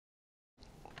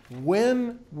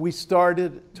When we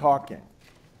started talking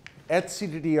at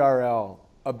CDDRL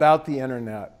about the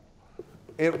internet,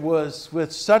 it was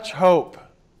with such hope,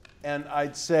 and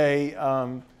I'd say,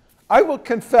 I will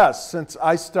confess, since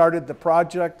I started the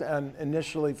project and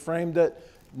initially framed it,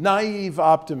 naive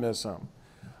optimism.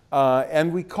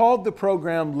 And we called the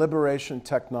program Liberation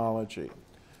Technology.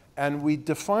 And we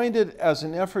defined it as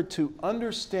an effort to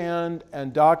understand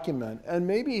and document and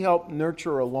maybe help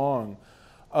nurture along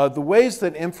the ways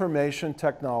that information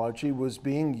technology was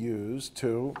being used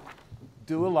to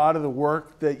do a lot of the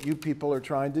work that you people are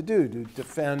trying to do, to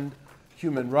defend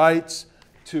human rights,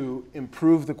 to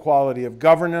improve the quality of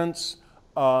governance,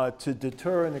 to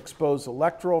deter and expose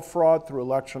electoral fraud through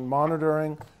election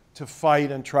monitoring, to fight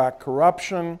and track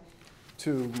corruption,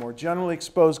 to more generally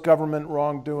expose government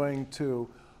wrongdoing, to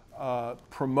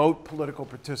promote political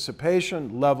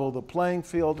participation, level the playing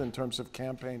field in terms of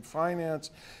campaign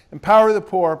finance, empower the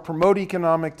poor, promote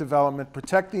economic development,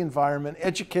 protect the environment,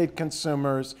 educate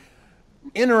consumers.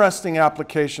 Interesting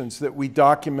applications that we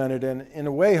documented and in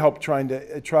a way helped tried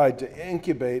to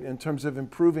incubate in terms of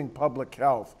improving public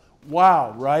health.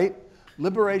 Wow, right?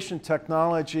 Liberation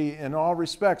technology in all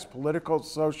respects, political,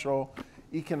 social,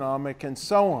 economic, and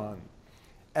so on.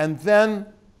 And then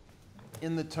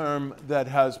in the term that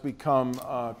has become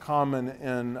common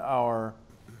in our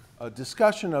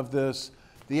discussion of this,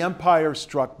 the empire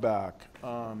struck back.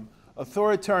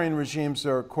 Authoritarian regimes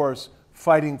are, of course,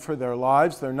 fighting for their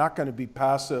lives. They're not going to be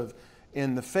passive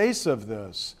in the face of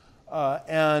this.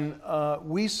 And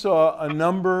we saw a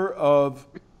number of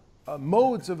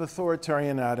modes of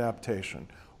authoritarian adaptation.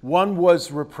 One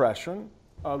was repression,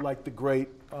 like the Great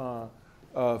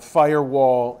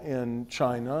Firewall in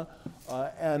China,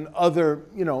 and other,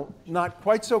 not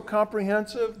quite so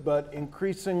comprehensive, but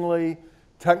increasingly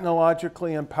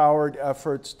technologically empowered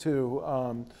efforts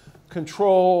to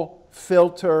control,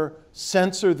 filter,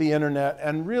 censor the internet,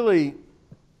 and really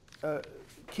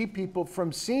keep people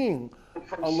from seeing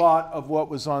a lot of what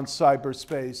was on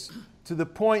cyberspace, to the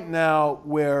point now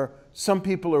where some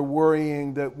people are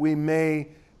worrying that we may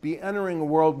be entering a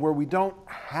world where we don't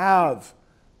have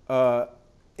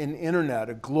an internet,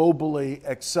 a globally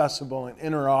accessible and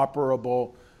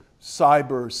interoperable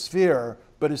cyber sphere,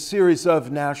 but a series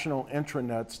of national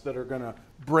intranets that are going to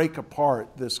break apart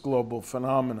this global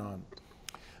phenomenon.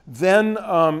 Then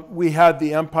we had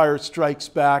the empire strikes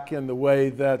back in the way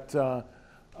that the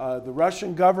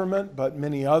Russian government, but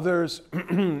many others,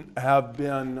 have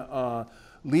been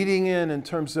leading in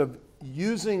terms of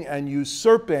using and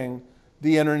usurping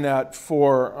the internet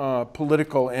for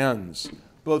political ends,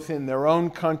 both in their own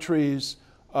countries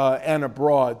and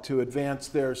abroad, to advance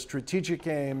their strategic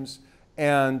aims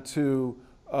and to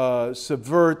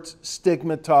subvert,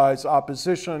 stigmatize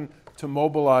opposition, to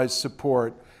mobilize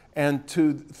support, and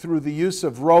through the use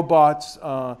of robots,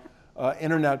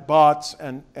 internet bots,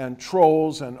 and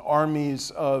trolls, and armies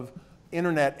of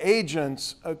internet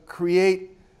agents,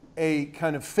 create a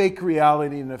kind of fake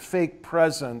reality and a fake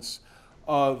presence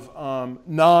of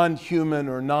non-human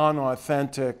or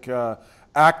non-authentic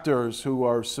actors who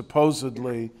are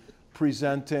supposedly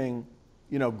presenting,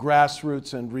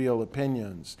 grassroots and real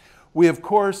opinions. We, of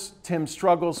course, Tim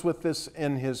struggles with this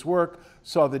in his work,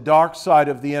 saw the dark side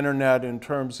of the internet in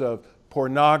terms of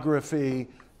pornography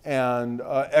and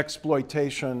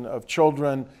exploitation of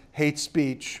children, hate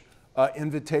speech,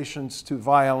 invitations to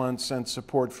violence, and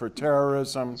support for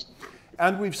terrorism.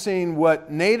 And we've seen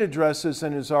what Nate addresses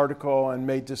in his article and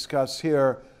may discuss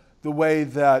here, the way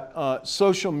that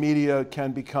social media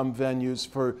can become venues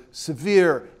for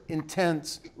severe,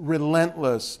 intense,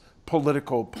 relentless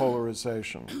political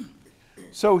polarization.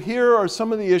 So here are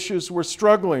some of the issues we're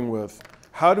struggling with.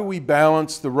 How do we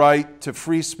balance the right to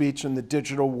free speech in the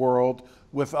digital world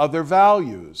with other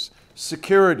values?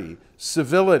 Security,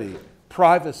 civility,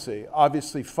 privacy,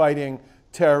 obviously fighting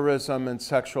terrorism and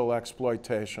sexual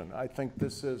exploitation. I think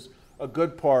this is a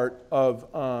good part of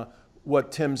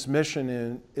what Tim's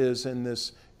mission is in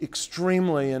this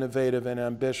extremely innovative and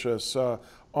ambitious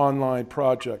online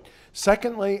project.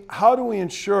 Secondly, how do we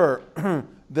ensure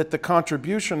that the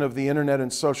contribution of the internet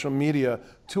and social media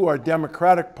to our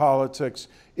democratic politics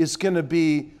is going to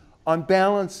be, on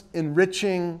balance,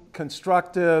 enriching,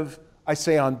 constructive, I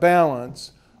say on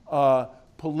balance,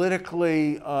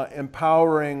 politically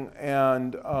empowering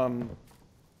and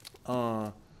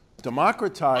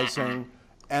democratizing,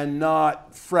 and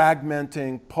not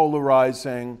fragmenting,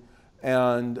 polarizing,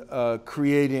 and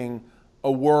creating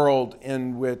a world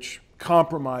in which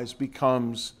compromise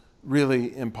becomes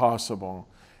really impossible.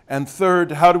 And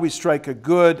third, how do we strike a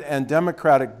good and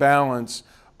democratic balance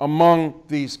among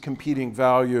these competing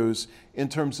values in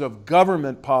terms of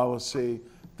government policy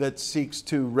that seeks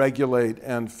to regulate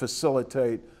and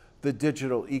facilitate the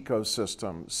digital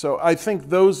ecosystem. So I think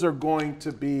those are going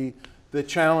to be the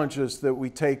challenges that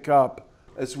we take up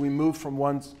as we move from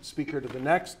one speaker to the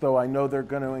next, though I know they're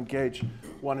going to engage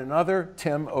one another.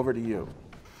 Tim, over to you.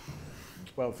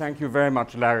 Well, thank you very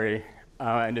much, Larry.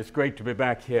 And it's great to be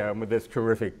back here with this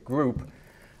terrific group.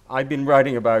 I've been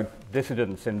writing about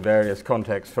dissidents in various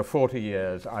contexts for 40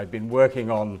 years. I've been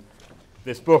working on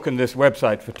this book and this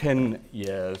website for 10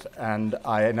 years, and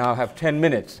I now have 10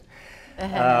 minutes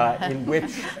in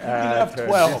which to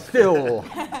distill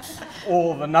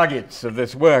all the nuggets of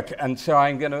this work. And so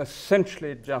I'm going to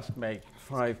essentially just make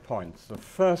 5 points. The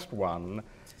first one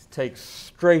takes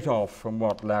straight off from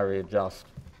what Larry just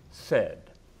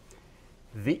said.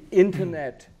 The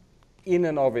internet in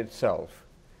and of itself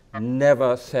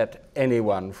never set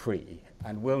anyone free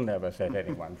and will never set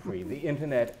anyone free. The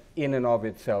internet in and of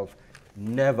itself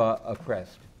never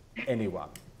oppressed anyone.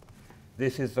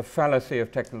 This is the fallacy of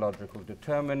technological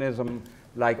determinism.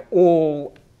 Like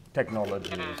all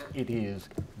technologies, it is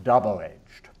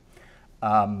double-edged.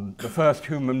 The first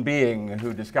human being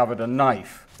who discovered a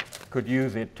knife could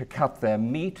use it to cut their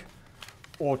meat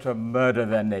or to murder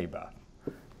their neighbor.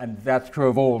 And that's true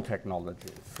of all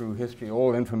technologies. Through history,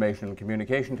 all information and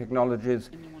communication technologies.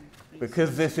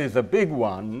 Because this is a big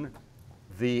one,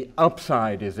 the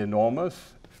upside is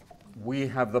enormous. We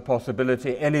have the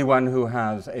possibility, anyone who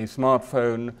has a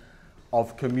smartphone,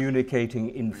 of communicating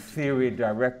in theory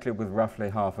directly with roughly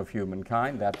half of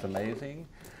humankind. That's amazing.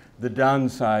 The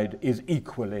downside is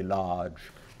equally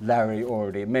large. Larry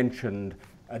already mentioned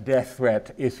a death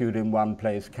threat issued in one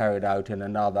place, carried out in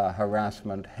another,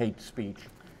 harassment, hate speech,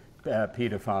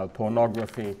 pedophile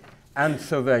pornography, and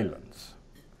surveillance.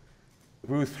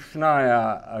 Ruth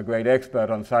Schneier, a great expert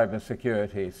on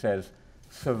cybersecurity, says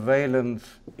surveillance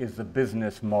is the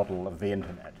business model of the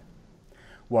internet.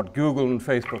 What Google and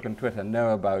Facebook and Twitter know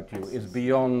about you is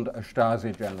beyond a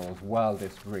Stasi general's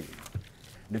wildest dream.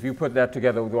 And if you put that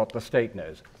together with what the state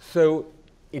knows, so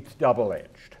it's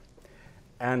double-edged.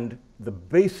 And the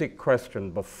basic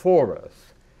question before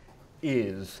us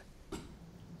is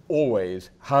always,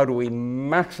 how do we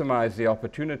maximize the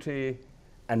opportunity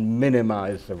and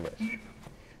minimize the risk?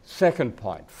 Second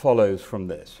point follows from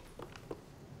this.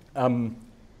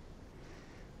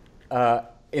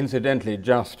 Incidentally,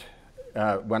 just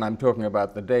when I'm talking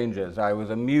about the dangers, I was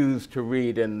amused to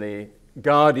read in the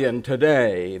Guardian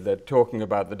today that talking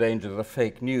about the dangers of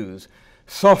fake news,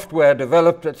 software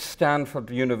developed at Stanford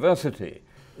University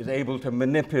is able to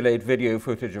manipulate video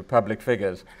footage of public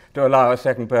figures to allow a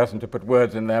second person to put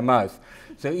words in their mouth.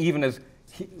 So even as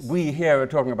we here are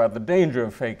talking about the danger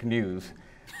of fake news,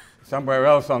 somewhere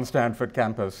else on Stanford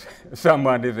campus,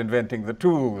 someone is inventing the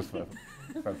tools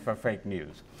for fake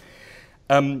news.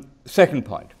 Second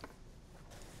point.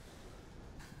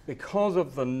 Because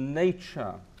of the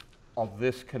nature of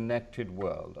this connected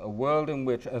world, a world in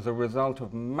which, as a result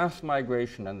of mass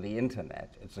migration and the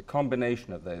internet, it's a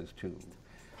combination of those two,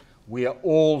 we are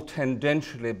all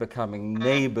tendentially becoming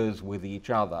neighbors with each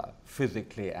other,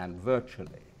 physically and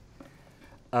virtually.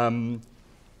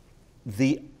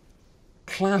 The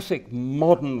classic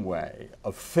modern way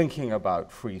of thinking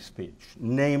about free speech,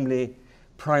 namely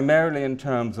primarily in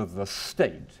terms of the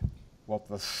state, what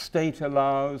the state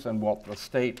allows and what the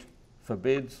state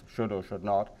forbids, should or should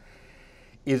not,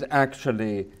 is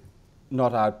actually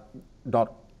not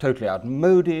totally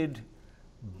outmoded,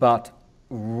 but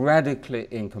radically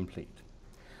incomplete.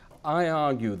 I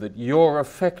argue that your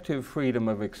effective freedom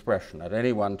of expression at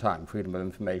any one time, freedom of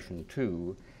information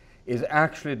too, is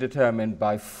actually determined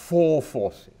by 4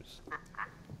 forces.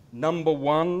 Number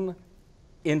 1,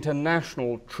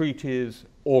 international treaties,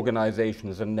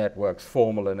 organizations and networks,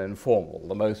 formal and informal,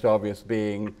 the most obvious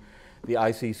being the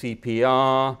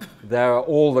ICCPR. There are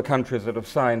all the countries that have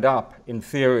signed up, in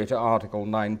theory, to Article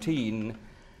 19.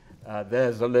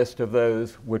 There's a list of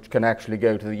those which can actually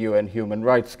go to the UN Human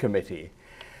Rights Committee.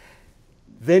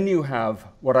 Then you have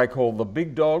what I call the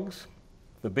big dogs,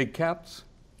 the big cats,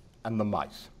 and the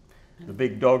mice. The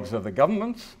big dogs are the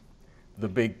governments. The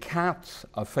big cats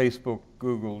are Facebook,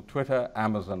 Google, Twitter,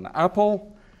 Amazon,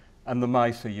 Apple. And the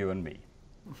mice are you and me.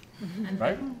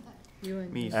 Right? You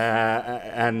and me.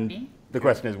 And Me? the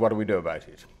question is, what do we do about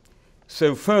it?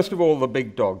 So first of all, the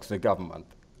big dogs, the government.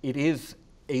 It is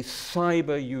a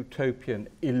cyber utopian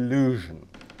illusion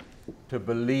to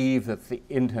believe that the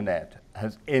internet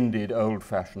has ended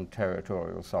old-fashioned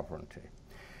territorial sovereignty.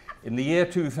 In the year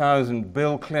 2000,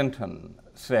 Bill Clinton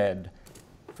said,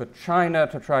 for China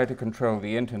to try to control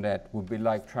the internet would be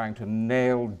like trying to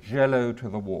nail Jell-O to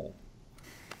the wall.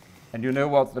 And you know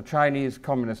what? The Chinese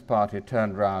Communist Party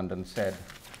turned around and said,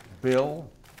 Bill,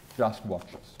 just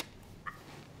watch us.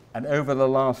 And over the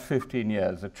last 15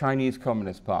 years, the Chinese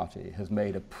Communist Party has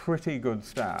made a pretty good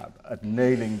stab at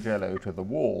nailing Jello to the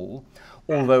wall,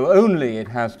 although only, it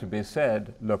has to be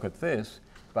said, look at this,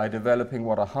 by developing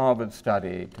what a Harvard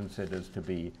study considers to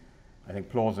be, I think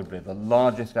plausibly, the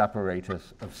largest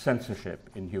apparatus of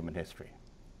censorship in human history,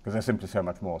 because there's simply so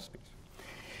much more speech.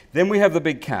 Then we have the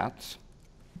big cats,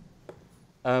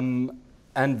 and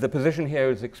the position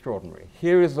here is extraordinary.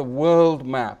 Here is the world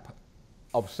map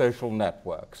of social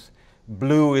networks.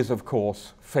 Blue is, of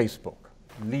course, Facebook,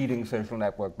 leading social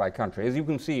network by country. As you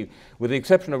can see, with the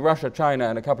exception of Russia, China,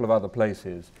 and a couple of other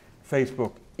places,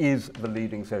 Facebook is the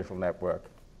leading social network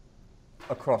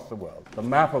across the world. The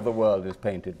map of the world is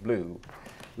painted blue.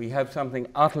 We have something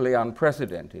utterly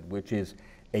unprecedented, which is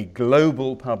a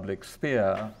global public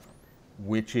sphere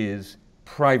which is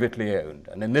privately owned,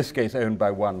 and in this case owned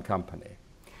by one company.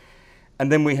 And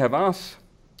then we have us,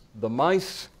 the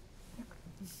mice,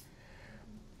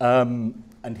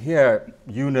 and here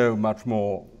you know much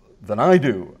more than I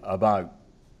do about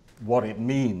what it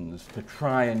means to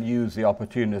try and use the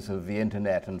opportunities of the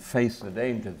internet and face the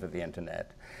dangers of the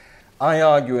internet. I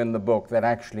argue in the book that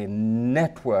actually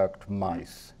networked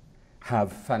mice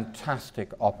have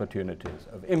fantastic opportunities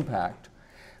of impact,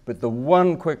 but the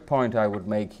one quick point I would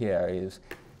make here is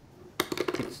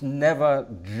it's never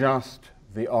just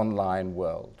the online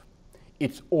world.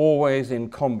 It's always in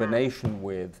combination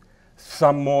with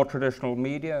some more traditional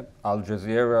media, Al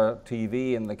Jazeera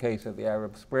TV in the case of the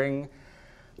Arab Spring,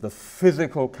 the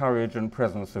physical courage and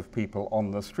presence of people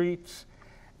on the streets,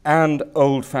 and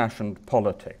old-fashioned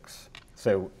politics.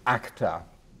 So ACTA,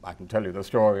 I can tell you the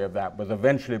story of that, was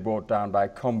eventually brought down by a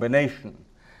combination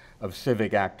of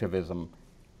civic activism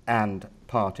and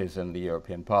parties in the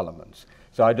European parliaments.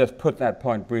 So I just put that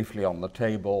point briefly on the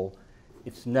table.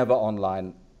 It's never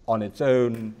online on its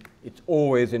own. It's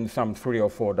always in some 3 or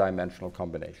 4 dimensional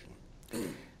combination.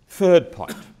 Third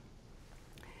point,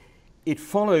 it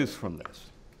follows from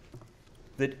this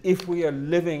that if we are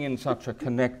living in such a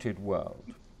connected world,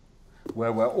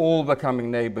 where we're all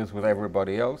becoming neighbors with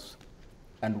everybody else,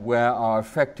 and where our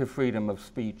effective freedom of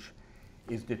speech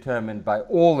is determined by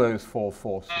all those 4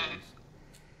 forces,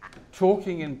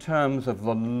 talking in terms of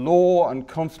the law and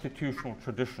constitutional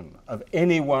tradition of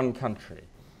any one country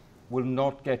will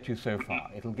not get you so far.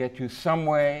 It'll get you some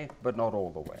way, but not all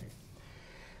the way.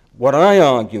 What I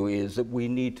argue is that we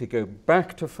need to go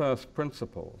back to first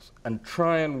principles and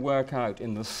try and work out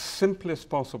in the simplest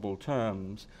possible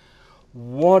terms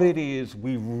what it is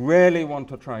we really want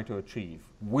to try to achieve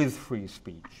with free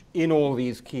speech in all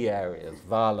these key areas: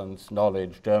 violence,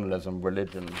 knowledge, journalism,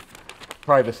 religion,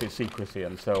 privacy, secrecy,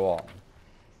 and so on.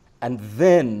 And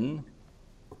then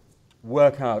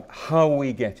work out how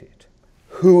we get it.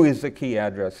 Who is the key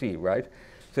addressee, right?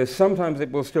 So sometimes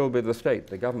it will still be the state,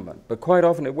 the government, but quite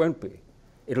often it won't be.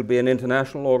 It'll be an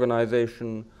international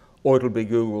organization, or it'll be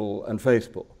Google and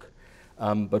Facebook.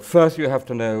 But first you have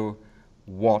to know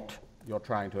what you're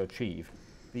trying to achieve.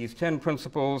 These 10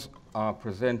 principles are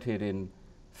presented in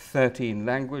 13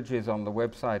 languages on the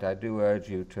website. I do urge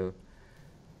you to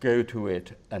go to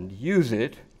it and use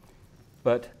it,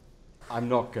 but I'm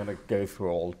not going to go through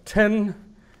all 10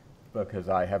 because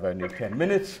I have only 10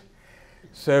 minutes.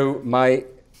 So my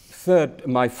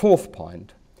fourth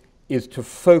point is to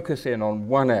focus in on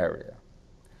one area,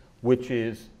 which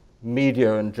is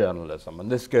media and journalism. And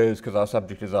this goes because our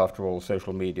subject is, after all,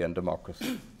 social media and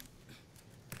democracy.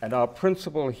 And our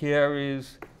principle here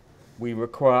is we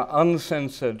require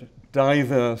uncensored,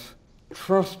 diverse,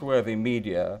 trustworthy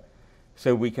media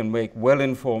so we can make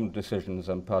well-informed decisions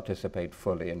and participate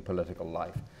fully in political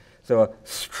life. So a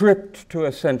stripped to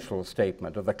essential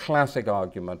statement of the classic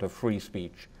argument of free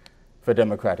speech for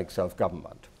democratic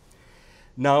self-government.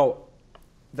 Now,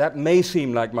 that may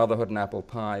seem like motherhood and apple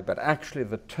pie, but actually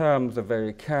the terms are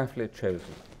very carefully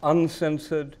chosen.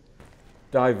 Uncensored,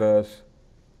 diverse,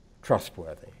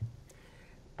 trustworthy.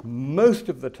 Most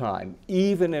of the time,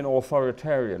 even in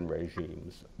authoritarian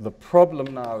regimes, the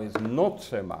problem now is not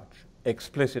so much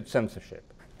explicit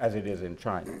censorship as it is in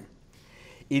China.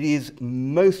 It is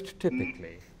most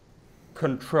typically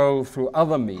control through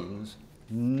other means,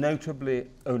 notably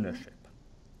ownership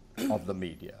of the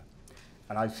media.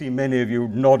 And I see many of you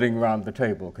nodding around the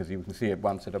table because you can see it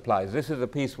once it applies. This is a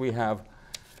piece we have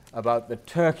about the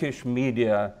Turkish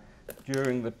media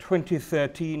during the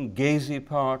 2013 Gezi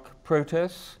Park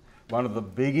protests, one of the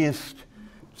biggest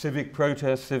civic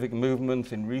protests, civic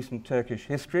movements in recent Turkish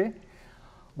history.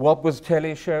 What was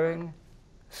telly showing?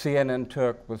 CNN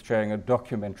Turk was showing a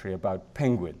documentary about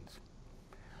penguins.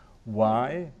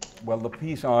 Why? Well, the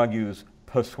piece argues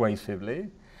persuasively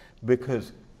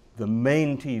because The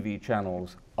main TV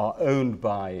channels are owned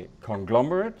by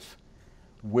conglomerates,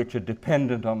 which are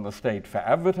dependent on the state for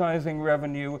advertising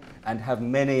revenue and have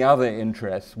many other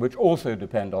interests which also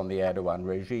depend on the Erdogan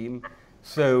regime.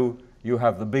 So you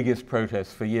have the biggest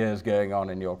protests for years going on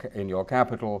in your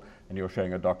capital, and you're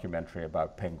showing a documentary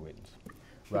about penguins,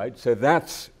 right? So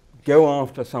that's go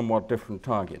after somewhat different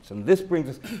targets. And this brings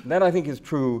us, that I think is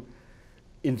true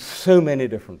in so many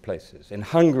different places. In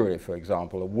Hungary, for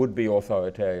example, a would-be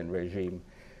authoritarian regime,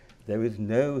 there is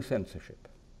no censorship,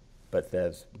 but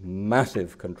there's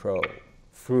massive control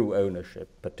through ownership,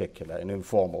 particular, and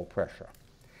informal pressure.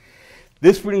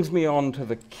 This brings me on to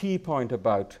the key point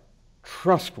about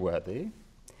trustworthy,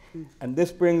 and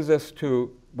this brings us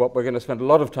to what we're going to spend a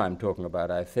lot of time talking about,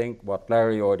 I think, what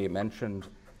Larry already mentioned.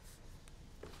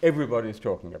 Everybody's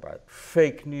talking about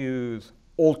fake news,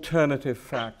 alternative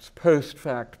facts,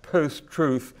 post-fact,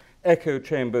 post-truth, echo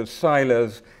chambers,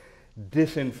 silos,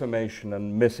 disinformation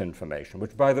and misinformation,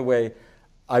 which, by the way,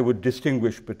 I would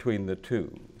distinguish between the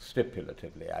two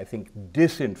stipulatively. I think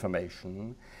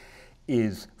disinformation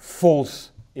is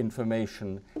false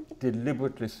information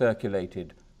deliberately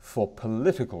circulated for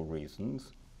political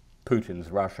reasons,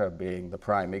 Putin's Russia being the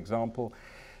prime example.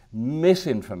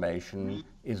 Misinformation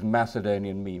is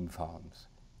Macedonian meme farms.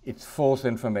 It's false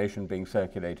information being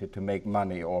circulated to make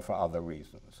money or for other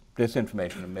reasons.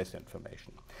 Disinformation and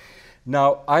misinformation.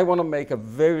 Now, I want to make a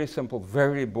very simple,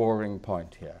 very boring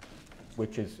point here,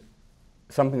 which is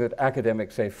something that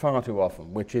academics say far too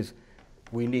often, which is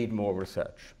we need more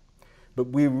research. But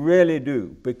we really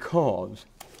do, because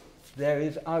there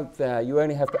is out there, you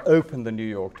only have to open the New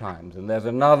York Times, and there's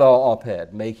another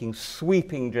op-ed making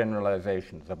sweeping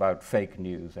generalizations about fake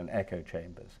news and echo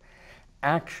chambers.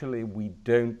 Actually, we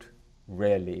don't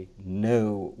really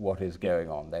know what is going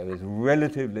on. There is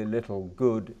relatively little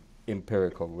good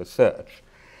empirical research.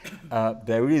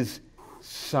 There is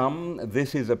some,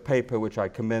 this is a paper which I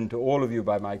commend to all of you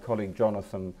by my colleague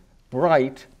Jonathan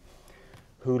Bright,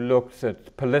 who looks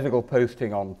at political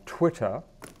posting on Twitter,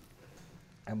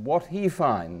 and what he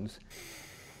finds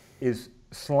is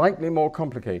slightly more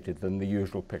complicated than the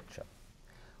usual picture.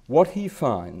 What he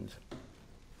finds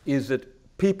is that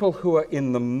people who are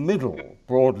in the middle,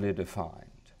 broadly defined,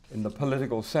 in the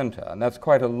political center, and that's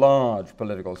quite a large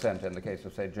political center in the case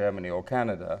of, say, Germany or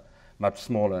Canada, much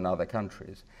smaller in other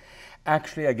countries,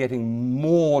 actually are getting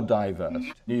more diverse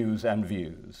news and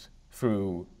views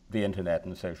through the internet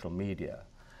and social media.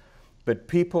 But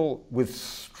people with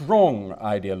strong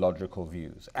ideological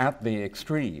views at the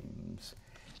extremes,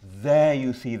 there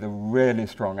you see the really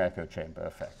strong echo chamber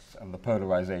effects and the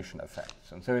polarization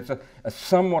effects. And so it's a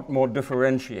somewhat more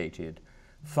differentiated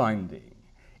finding.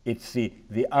 It's the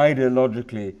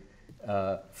ideologically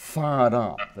fired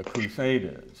up, the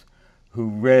crusaders, who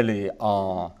really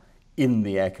are in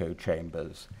the echo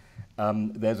chambers.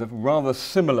 There's a rather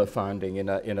similar finding in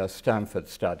a Stanford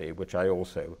study, which I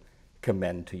also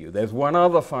commend to you. There's one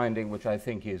other finding which I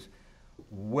think is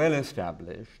well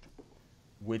established,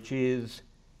 which is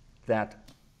that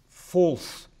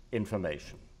false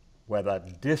information, whether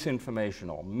disinformation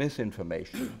or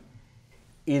misinformation,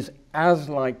 is as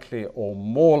likely or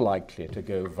more likely to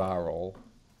go viral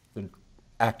than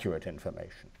accurate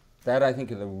information. That, I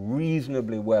think, is a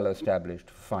reasonably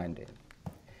well-established finding.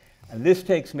 And this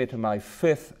takes me to my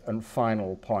fifth and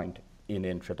final point in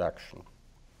introduction,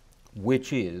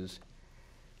 which is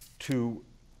to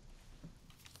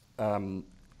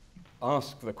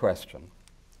ask the question,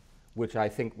 which I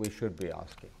think we should be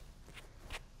asking.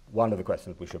 One of the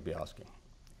questions we should be asking.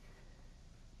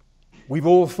 We've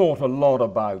all thought a lot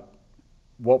about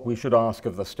what we should ask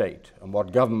of the state and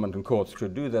what government and courts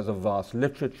should do. There's a vast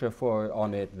literature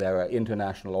on it. There are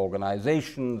international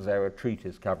organizations. There are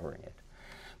treaties covering it.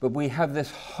 But we have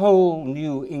this whole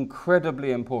new,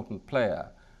 incredibly important player,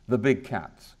 the big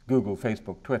cats, Google,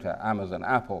 Facebook, Twitter, Amazon,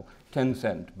 Apple,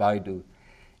 Tencent, Baidu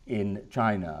in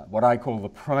China, what I call the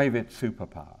private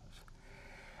superpowers.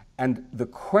 And the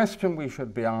question we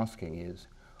should be asking is,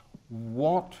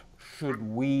 what should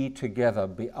we together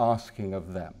be asking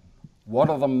of them? What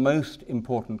are the most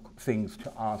important things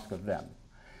to ask of them?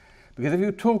 Because if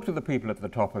you talk to the people at the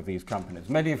top of these companies,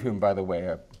 many of whom, by the way,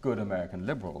 are good American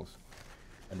liberals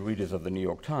and readers of the New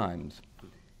York Times,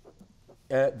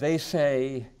 they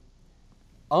say,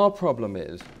 our problem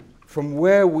is, from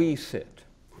where we sit,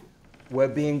 we're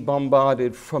being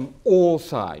bombarded from all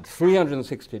sides,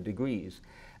 360 degrees,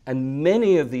 and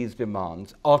many of these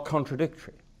demands are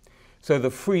contradictory. So the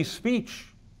free speech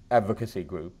advocacy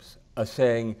groups are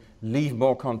saying, leave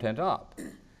more content up.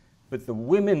 But the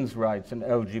women's rights and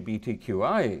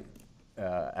LGBTQI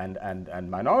and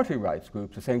minority rights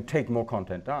groups are saying, take more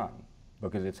content down.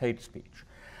 because it's hate speech.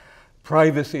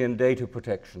 Privacy and data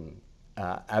protection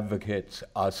advocates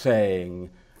are saying,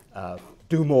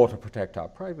 do more to protect our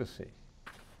privacy.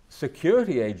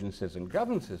 Security agencies and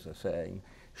governments are saying,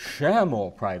 share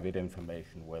more private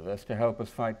information with us to help us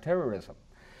fight terrorism.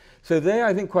 So they,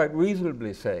 I think, quite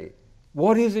reasonably say,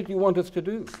 what is it you want us to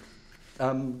do?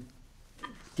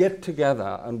 Get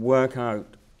together and work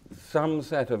out some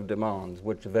set of demands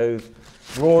which those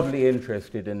broadly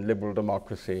interested in liberal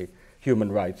democracy,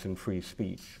 human rights, and free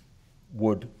speech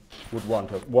would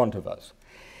want of us.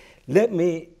 Let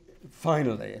me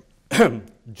finally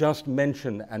just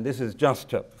mention, and this is just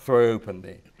to throw open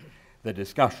the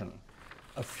discussion,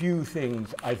 a few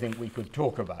things I think we could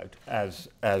talk about as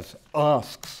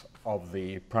asks of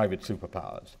the private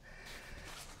superpowers.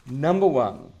 Number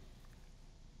one,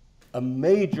 a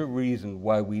major reason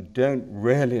why we don't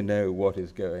really know what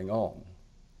is going on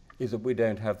is that we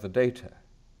don't have the data.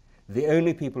 The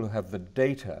only people who have the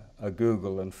data are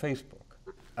Google and Facebook,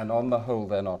 and on the whole,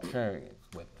 they're not sharing it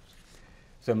with us.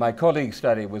 So my colleague's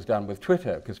study was done with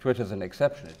Twitter, because Twitter's an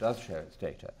exception, it does share its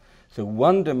data. So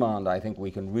one demand I think we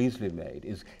can reasonably make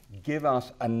is give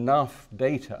us enough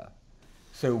data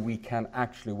so we can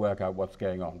actually work out what's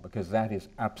going on, because that is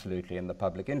absolutely in the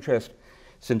public interest,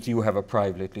 since you have a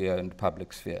privately owned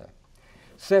public sphere.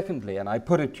 Secondly, and I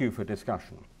put it to you for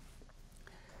discussion,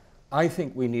 I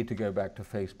think we need to go back to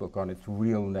Facebook on its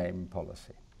real name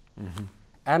policy. Mm-hmm.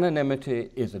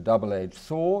 Anonymity is a double-edged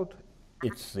sword.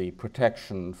 It's the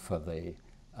protection for the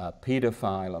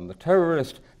pedophile and the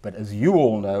terrorist, but as you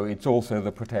all know, it's also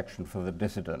the protection for the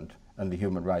dissident and the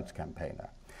human rights campaigner.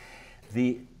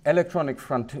 The Electronic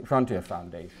Frontier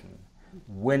Foundation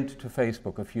went to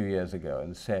Facebook a few years ago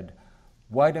and said,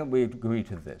 why don't we agree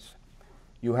to this?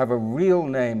 You have a real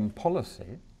name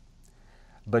policy,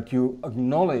 but you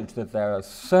acknowledge that there are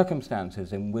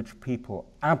circumstances in which people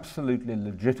absolutely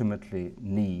legitimately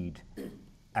need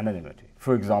anonymity.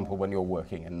 For example, when you're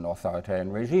working in an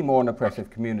authoritarian regime or an oppressive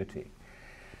community.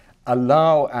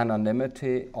 Allow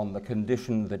anonymity on the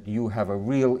condition that you have a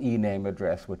real e-name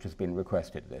address which has been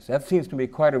requested this. That seems to me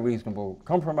quite a reasonable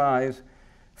compromise.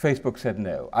 Facebook said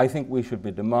no. I think we should be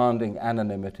demanding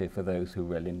anonymity for those who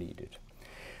really need it.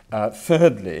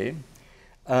 Thirdly,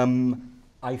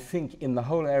 I think in the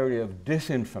whole area of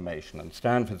disinformation, and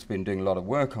Stanford's been doing a lot of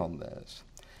work on this,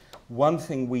 one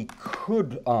thing we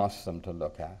could ask them to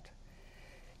look at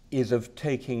is of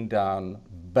taking down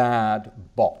bad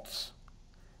bots.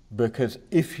 Because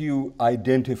if you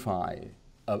identify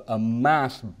a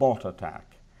mass bot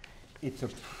attack, it's a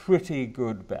pretty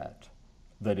good bet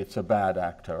that it's a bad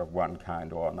actor of one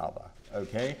kind or another,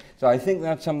 okay? So I think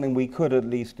that's something we could at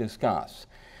least discuss.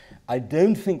 I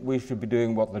don't think we should be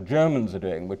doing what the Germans are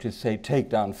doing, which is, say, take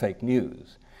down fake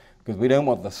news, because we don't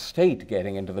want the state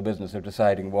getting into the business of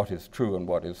deciding what is true and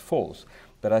what is false.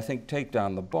 But I think take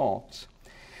down the bots.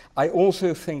 I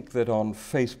also think that on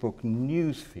Facebook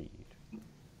newsfeed,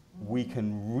 we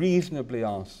can reasonably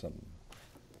ask them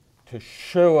to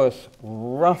show us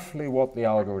roughly what the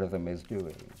algorithm is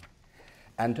doing,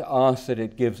 and to ask that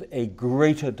it gives a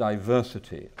greater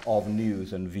diversity of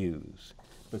news and views,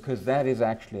 because that is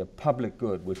actually a public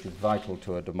good which is vital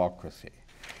to a democracy.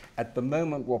 At the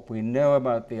moment, what we know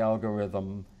about the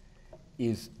algorithm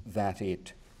is that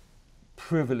it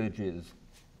privileges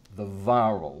the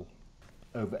viral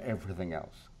over everything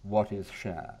else, what is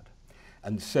shared.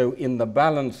 And so in the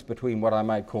balance between what I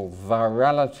might call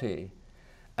virality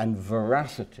and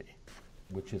veracity,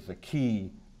 which is the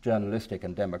key journalistic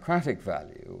and democratic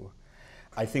value,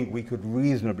 I think we could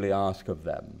reasonably ask of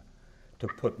them to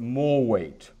put more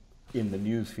weight in the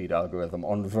newsfeed algorithm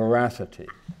on veracity,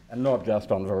 and not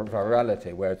just on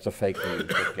virality, where it's a fake news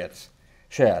that gets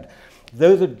shared.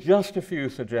 Those are just a few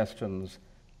suggestions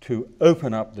to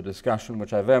open up the discussion,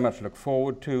 which I very much look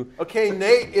forward to. Okay,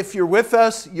 Nate, if you're with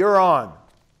us, you're on.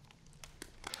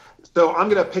 So I'm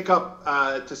going to pick up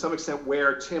to some extent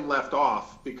where Tim left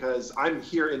off, because I'm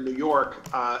here in New York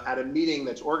at a meeting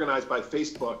that's organized by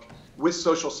Facebook with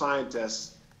social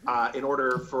scientists in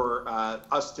order for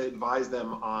us to advise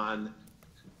them on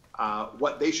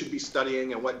what they should be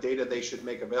studying and what data they should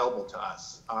make available to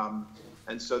us.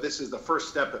 And so this is the first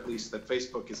step, at least, that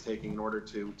Facebook is taking in order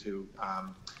to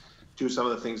do some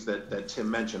of the things that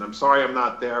Tim mentioned. I'm sorry I'm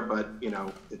not there, but you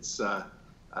know, it's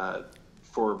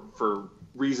for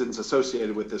reasons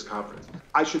associated with this conference.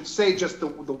 I should say just the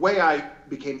way I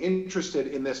became interested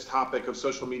in this topic of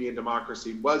social media and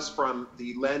democracy was from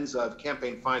the lens of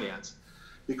campaign finance,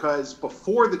 because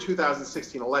before the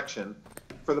 2016 election,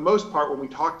 for the most part, when we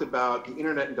talked about the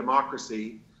internet and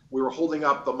democracy, we were holding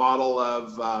up the model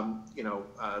of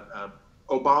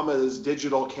Obama's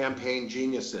digital campaign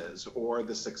geniuses, or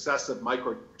the success of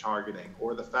micro-targeting,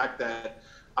 or the fact that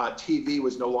TV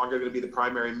was no longer going to be the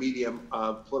primary medium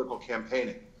of political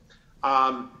campaigning.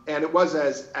 And it was,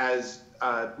 as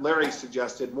Larry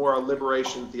suggested, more a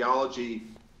liberation theology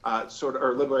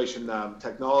or liberation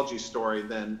technology story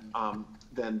than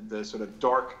the sort of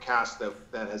dark cast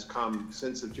that has come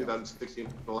since the 2016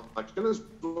 election, as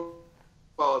well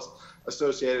as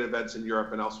associated events in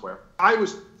Europe and elsewhere. I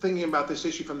was thinking about this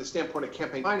issue from the standpoint of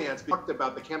campaign finance. We talked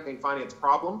about the campaign finance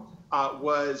problem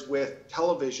was with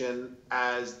television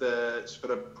as the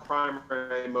sort of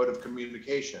primary mode of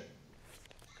communication.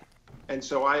 And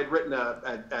so I had written,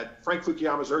 at Frank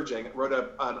Fukuyama's urging, wrote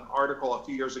an article a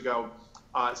few years ago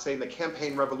saying the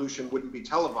campaign revolution wouldn't be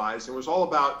televised. It was all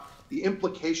about the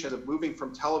implication of moving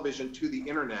from television to the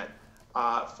internet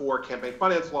for campaign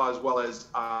finance law, as well as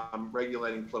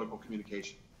regulating political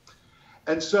communication.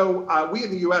 And so we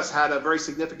in the US had a very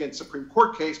significant Supreme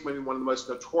Court case, maybe one of the most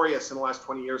notorious in the last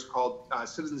 20 years, called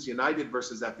Citizens United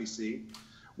versus FEC,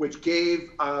 which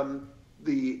gave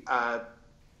the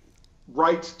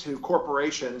right to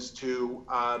corporations to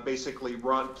basically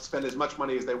spend as much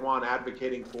money as they want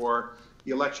advocating for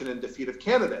the election and defeat of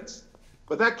candidates.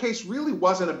 But that case really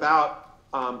wasn't about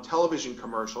television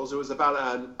commercials. It was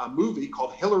about a movie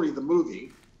called Hillary the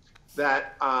Movie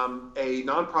that a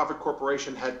nonprofit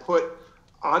corporation had put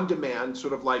on demand,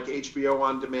 sort of like HBO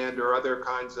on demand or other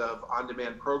kinds of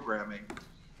on-demand programming.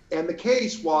 And the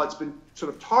case, while it's been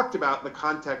sort of talked about in the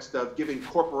context of giving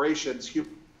corporations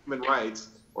human rights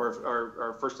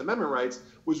or First Amendment rights,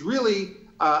 was really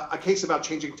a case about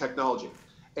changing technology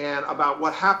and about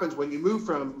what happens when you move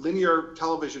from linear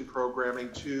television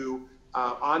programming to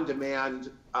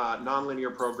on-demand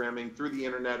nonlinear programming through the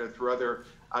internet or through other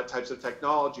types of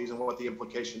technologies, and what the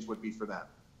implications would be for that.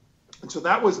 And so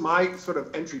that was my sort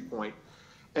of entry point.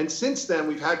 And since then,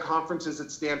 we've had conferences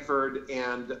at Stanford,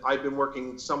 and I've been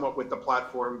working somewhat with the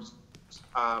platforms.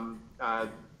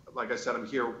 Like I said, I'm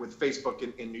here with Facebook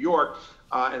in New York,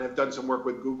 and have done some work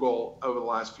with Google over the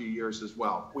last few years as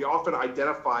well. We often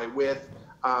identify with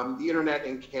the internet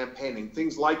and campaigning,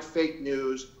 things like fake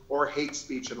news or hate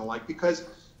speech and the like, because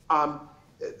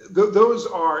those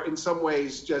are in some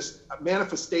ways just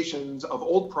manifestations of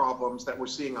old problems that we're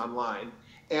seeing online.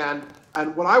 And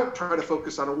what I try to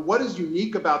focus on, what is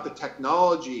unique about the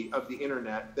technology of the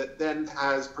internet that then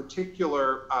has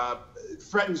particular,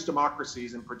 threatens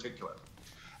democracies in particular.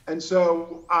 And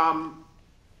so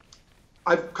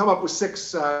I've come up with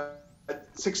six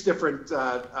different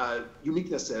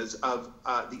uniquenesses of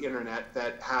the internet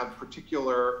that have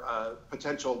particular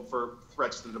potential for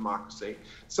threats to democracy.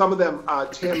 Some of them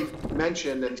Tim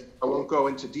mentioned, and I won't go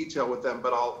into detail with them,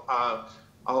 but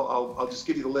I'll just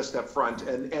give you the list up front.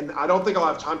 And I don't think I'll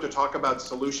have time to talk about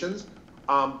solutions,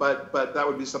 but that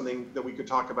would be something that we could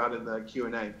talk about in the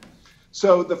Q&A.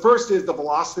 So the first is the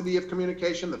velocity of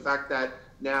communication, the fact that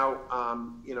now,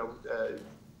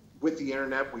 with the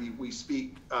internet, we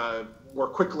speak more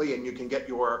quickly, and you can get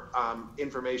your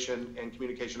information and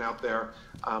communication out there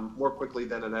more quickly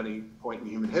than at any point in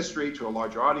human history to a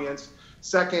larger audience.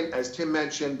 Second, as Tim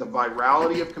mentioned, the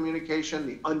virality of communication,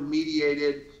 the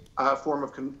unmediated form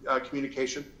of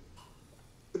communication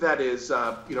that is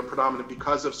predominant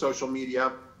because of social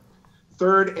media.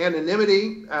 Third,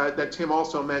 anonymity that Tim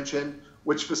also mentioned,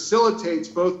 which facilitates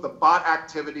both the bot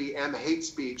activity and the hate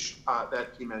speech that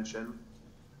he mentioned.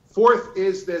 Fourth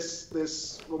is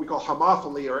this what we call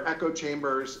homophily, or echo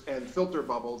chambers and filter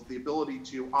bubbles, the ability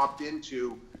to opt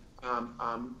into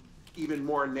even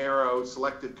more narrow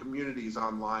selected communities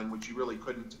online, which you really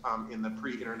couldn't in the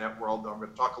pre-internet world, though I'm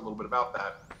going to talk a little bit about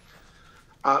that.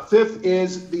 Fifth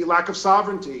is the lack of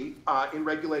sovereignty in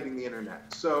regulating the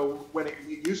internet. So when it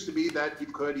used to be that you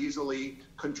could easily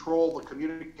control the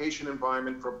communication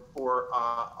environment for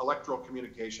electoral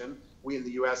communication, we in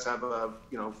the U.S. have a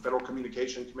Federal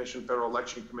Communication Commission, Federal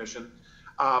Election Commission,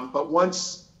 but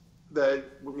once the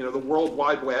World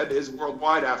Wide Web is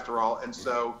worldwide after all, and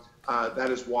so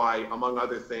that is why, among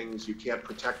other things, you can't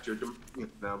protect your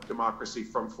democracy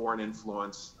from foreign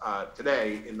influence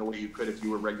today in the way you could if you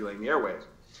were regulating the airwaves.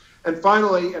 And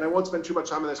finally, and I won't spend too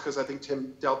much time on this because I think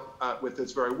Tim dealt with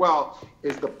this very well,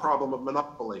 is the problem of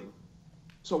monopoly.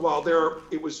 So while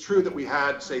it was true that we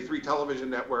had, say, 3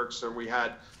 television networks, or we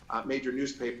had major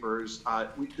newspapers,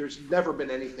 there's never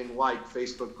been anything like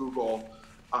Facebook, Google,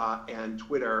 and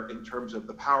Twitter in terms of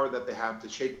the power that they have to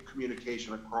shape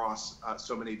communication across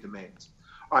so many domains.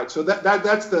 All right, so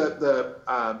that's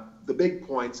the big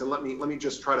points, and let me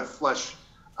just try to flesh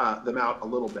them out a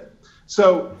little bit.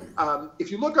 So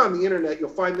if you look on the internet, you'll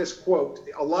find this quote: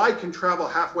 "A lie can travel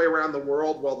halfway around the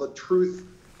world while the truth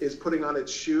is putting on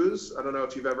its shoes. I don't know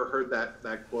if you've ever heard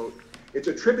that quote. It's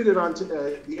attributed onto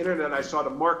the internet, I saw, to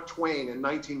Mark Twain in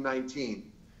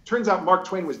 1919. Turns out Mark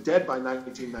Twain was dead by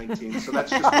 1919, so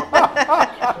that's just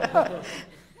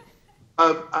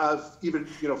of even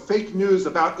fake news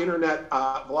about internet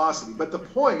velocity. But the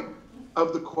point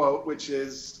of the quote, which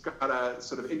is got a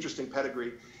sort of interesting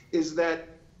pedigree, is that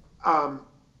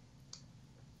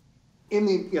in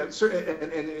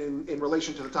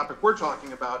relation to the topic we're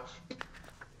talking about,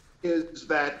 is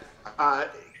that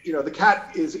the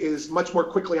cat is much more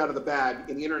quickly out of the bag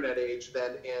in the internet age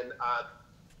than in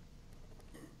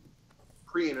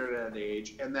pre-internet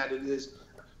age, and that it is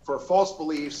for false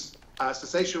beliefs,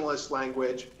 sensationalist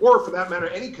language, or for that matter,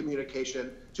 any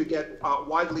communication to get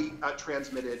widely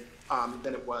transmitted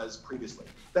than it was previously.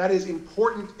 That is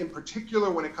important in particular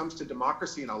when it comes to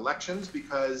democracy and elections,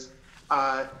 because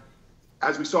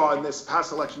as we saw in this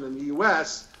past election in the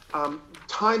US,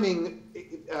 timing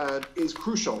is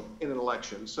crucial in an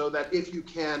election, so that if you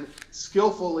can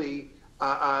skillfully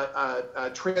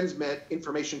transmit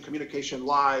information, communication,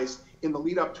 lies in the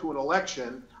lead up to an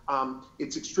election,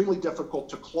 it's extremely difficult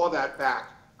to claw that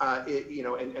back,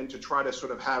 and to try to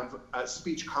sort of have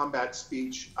speech combat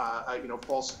speech,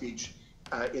 false speech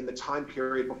in the time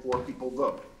period before people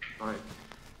vote. All right.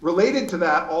 Related to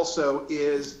that also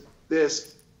is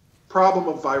this problem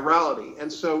of virality,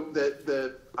 and so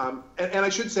and I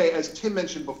should say, as Tim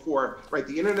mentioned before, right,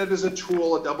 the internet is a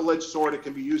tool, a double-edged sword. It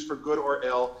can be used for good or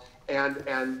ill,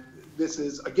 and this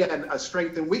is, again, a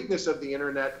strength and weakness of the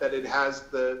internet, that it has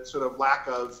the sort of lack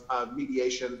of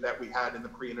mediation that we had in the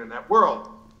pre-internet world.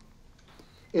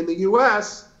 In the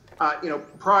US,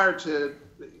 prior to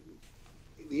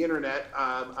the internet,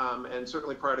 and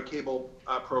certainly prior to cable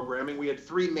programming, we had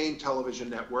 3 main television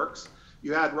networks.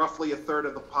 You had roughly a third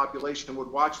of the population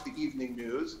would watch the evening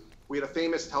news. We had a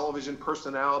famous television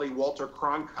personality, Walter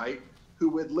Cronkite, who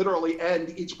would literally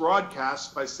end each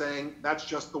broadcast by saying, "That's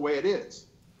just the way it is."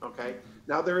 Okay.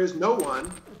 Now, there is no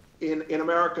one in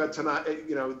America tonight,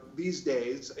 these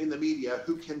days in the media,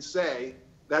 who can say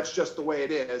that's just the way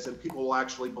it is, and people will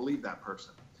actually believe that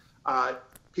person.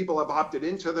 People have opted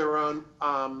into their own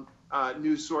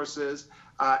news sources,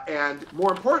 and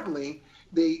more importantly,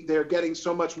 they're getting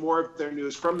so much more of their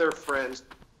news from their friends,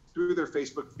 through their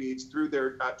Facebook feeds, through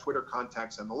their Twitter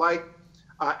contacts and the like.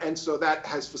 And so that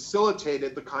has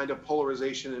facilitated the kind of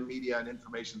polarization in media and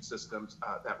information systems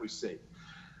that we see.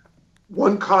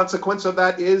 One consequence of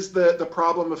that is the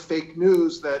problem of fake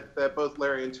news that both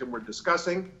Larry and Tim were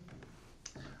discussing.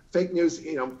 Fake news,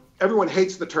 everyone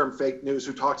hates the term fake news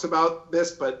who talks about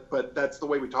this, but that's the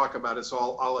way we talk about it,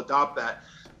 so I'll adopt that.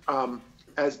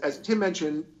 As Tim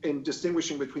mentioned, in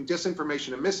distinguishing between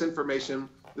disinformation and misinformation,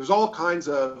 there's all kinds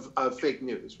of fake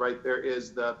news, right? There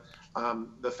is the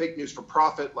fake news for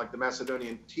profit, like the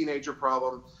Macedonian teenager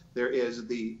problem. There is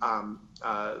the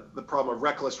problem of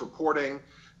reckless reporting,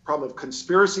 problem of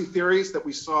conspiracy theories that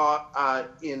we saw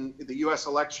in the U.S.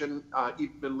 election,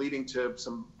 even leading to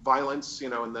some violence,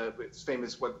 in it's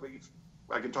famous,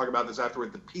 I can talk about this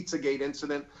afterward, the Pizzagate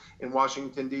incident in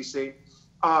Washington, D.C.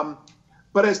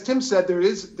 But as Tim said, there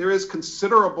is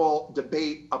considerable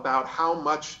debate about how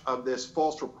much of this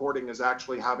false reporting is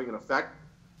actually having an effect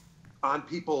on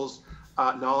people's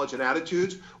knowledge and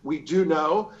attitudes. We do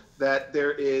know that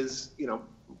there is,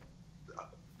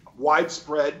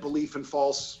 widespread belief in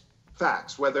false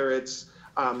facts, whether it's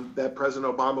that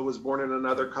President Obama was born in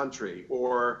another country,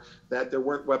 or that there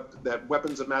weren't that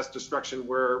weapons of mass destruction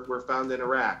were found in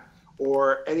Iraq,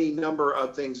 or any number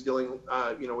of things dealing,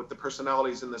 with the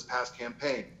personalities in this past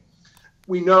campaign.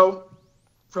 We know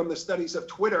from the studies of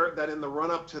Twitter that in the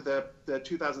run-up to the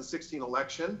 2016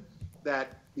 election,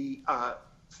 that the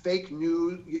fake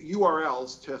news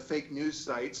URLs to fake news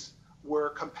sites were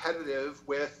competitive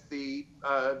with the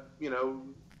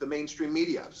mainstream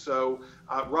media. So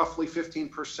roughly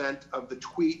 15% of the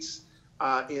tweets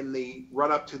in the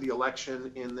run-up to the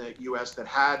election in the US that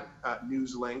had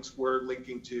news links were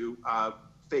linking to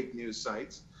fake news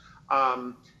sites.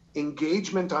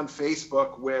 Engagement on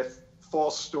Facebook with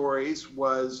false stories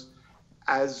was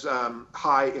as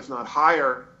high, if not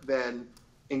higher, than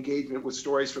engagement with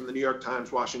stories from the New York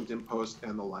Times, Washington Post,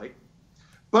 and the like.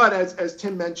 But as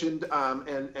Tim mentioned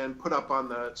and put up on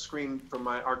the screen from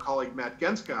our colleague Matt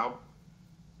Genskow,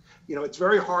 it's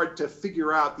very hard to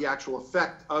figure out the actual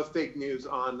effect of fake news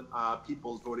on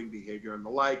people's voting behavior and the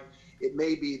like. It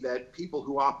may be that people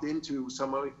who opt into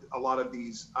a lot of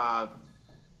these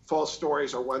false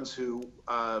stories are ones who,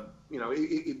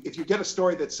 if you get a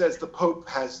story that says the Pope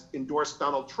has endorsed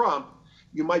Donald Trump,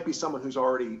 you might be someone who's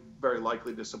already very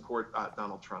likely to support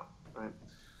Donald Trump, right?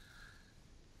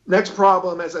 Next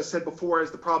problem, as I said before,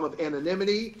 is the problem of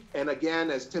anonymity. And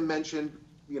again, as Tim mentioned,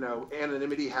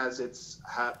 anonymity has its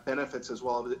benefits as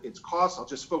well as its costs. I'll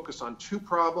just focus on two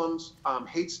problems,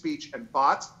 hate speech and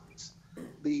bots.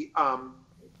 Because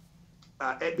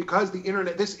the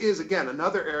internet, this is, again,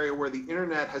 another area where the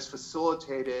internet has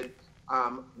facilitated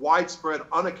widespread,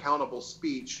 unaccountable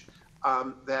speech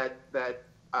that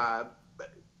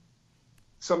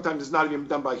sometimes is not even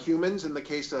done by humans. In the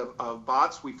case of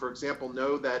bots, we, for example,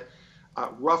 know that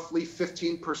roughly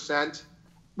 15%,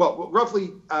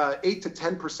 roughly 8 to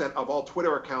 10% of all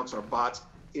Twitter accounts are bots.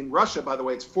 In Russia, by the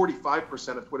way, it's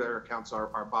 45% of Twitter accounts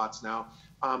are bots now.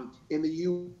 In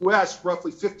the US,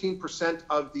 roughly 15%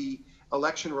 of the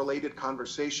election-related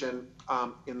conversation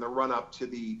in the run-up to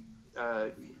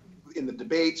in the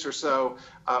debates or so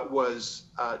was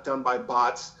done by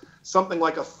bots. Something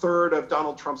like a third of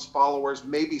Donald Trump's followers,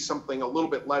 maybe something a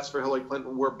little bit less for Hillary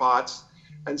Clinton, were bots.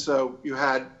 And so you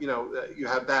had, you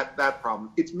have that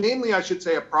problem. It's mainly, I should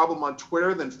say, a problem on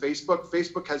Twitter than Facebook.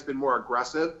 Facebook has been more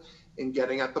aggressive in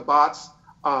getting at the bots.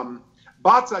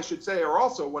 Bots, I should say, are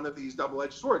also one of these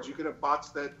double-edged swords. You can have bots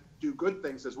that do good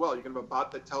things as well. You can have a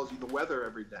bot that tells you the weather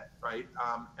every day, right?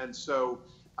 And so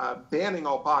banning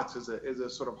all bots is a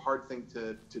sort of hard thing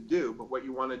to do, but what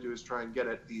you want to do is try and get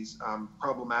at these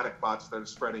problematic bots that are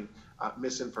spreading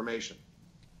misinformation.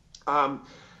 So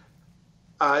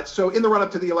in the run-up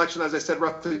to the election, as I said,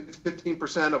 roughly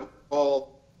 15% of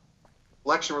all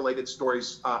election-related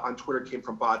stories on Twitter came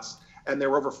from bots, and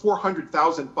there were over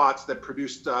 400,000 bots that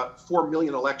produced 4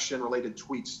 million election-related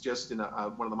tweets just in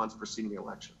one of the months preceding the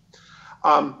election.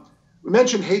 We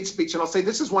mentioned hate speech, and I'll say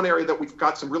this is one area that we've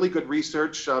got some really good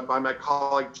research by my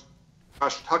colleague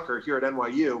Josh Tucker here at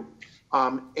NYU.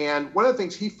 And one of the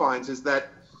things he finds is that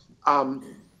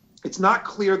it's not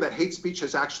clear that hate speech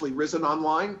has actually risen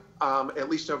online, at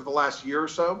least over the last year or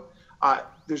so.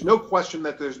 There's no question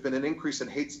that there's been an increase in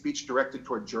hate speech directed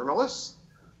toward journalists.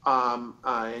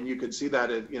 And you can see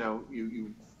that if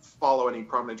you follow any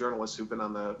prominent journalists who've been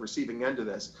on the receiving end of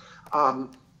this.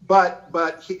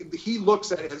 But he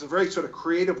looks at it as a very sort of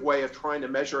creative way of trying to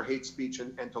measure hate speech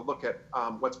and to look at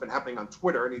what's been happening on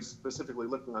Twitter, and he's specifically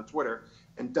looking on Twitter,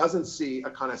 and doesn't see a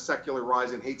kind of secular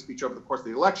rise in hate speech over the course of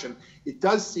the election. It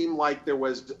does seem like there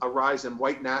was a rise in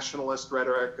white nationalist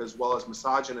rhetoric as well as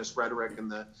misogynist rhetoric in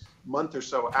the month or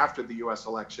so after the US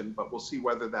election, but we'll see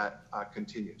whether that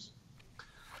continues.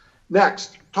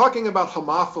 Next, talking about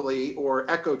homophily or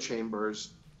echo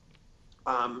chambers,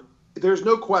 there's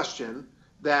no question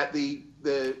that the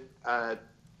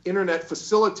internet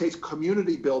facilitates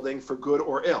community building for good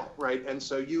or ill, right? And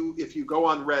so if you go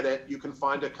on Reddit, you can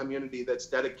find a community that's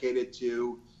dedicated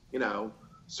to,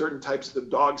 certain types of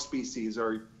dog species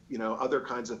or, other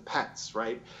kinds of pets,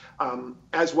 right?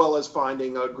 As well as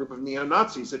finding a group of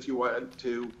neo-Nazis if you want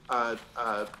to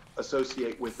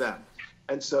associate with them.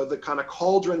 And so the kind of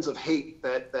cauldrons of hate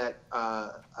that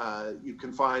you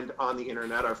can find on the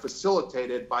internet are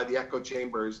facilitated by the echo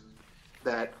chambers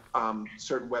that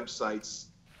certain websites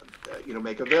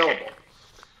make available.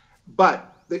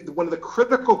 But one of the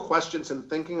critical questions in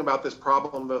thinking about this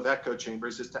problem of echo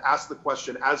chambers is to ask the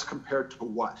question, as compared to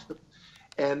what?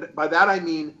 And by that I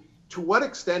mean, to what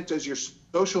extent is your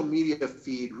social media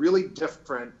feed really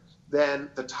different than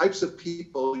the types of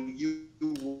people you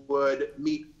would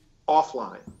meet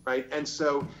offline, right? And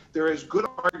so there is good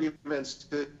arguments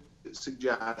to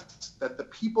suggest that the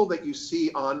people that you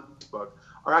see on Facebook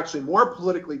are actually more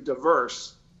politically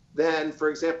diverse than, for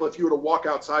example, if you were to walk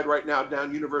outside right now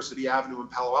down University Avenue in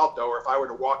Palo Alto, or if I were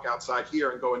to walk outside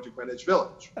here and go into Greenwich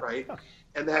Village, right?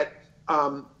 And that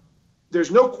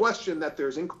there's no question that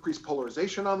there's increased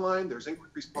polarization online. There's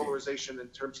increased polarization in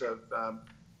terms of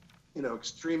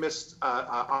extremists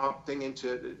opting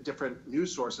into different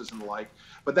news sources and the like.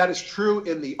 But that is true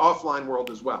in the offline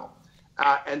world as well.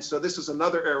 And so this is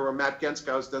another area where Matt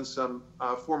Genskow has done some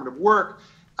formative work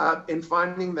in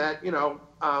finding that,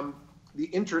 the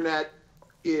internet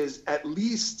is at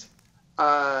least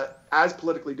as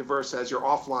politically diverse as your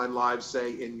offline lives,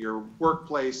 say, in your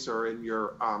workplace or in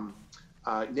your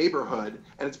neighborhood,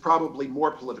 and it's probably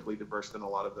more politically diverse than a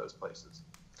lot of those places.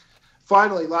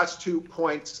 Finally, last 2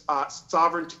 points,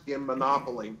 sovereignty and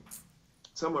monopoly,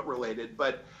 somewhat related,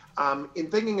 but in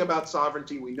thinking about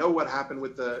sovereignty, we know what happened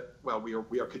with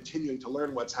we are continuing to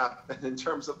learn what's happened in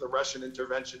terms of the Russian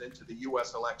intervention into the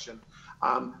US election.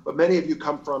 But many of you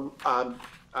come from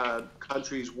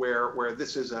countries where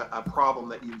this is a problem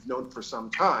that you've known for some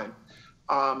time.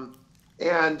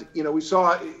 And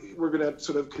we're going to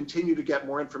sort of continue to get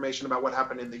more information about what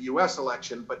happened in the US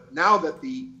election, but now that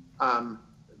the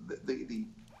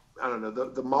I don't know,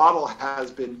 the model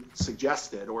has been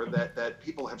suggested, or that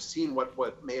people have seen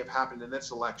what may have happened in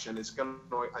this election is going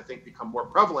to, I think, become more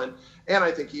prevalent. And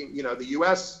I think, the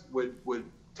U.S. would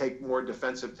take more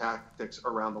defensive tactics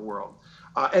around the world.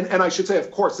 And I should say, of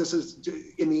course, this is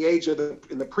in the age of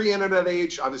in the pre-internet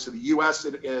age. Obviously, the U.S.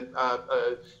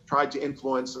 Tried to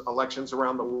influence elections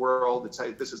around the world.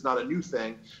 This is not a new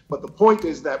thing. But the point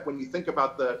is that when you think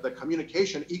about the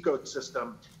communication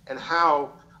ecosystem and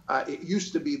how it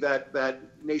used to be that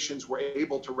nations were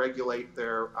able to regulate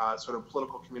their sort of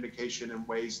political communication in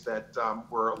ways that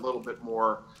were a little bit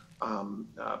more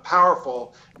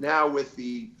powerful. Now, with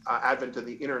the advent of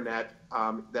the internet,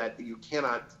 that you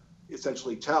cannot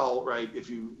essentially tell, right, if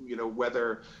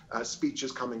whether speech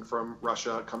is coming from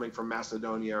Russia, coming from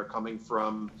Macedonia, or coming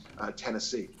from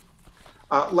Tennessee.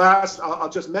 Last, I'll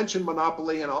just mention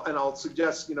monopoly, and I'll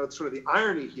suggest, sort of the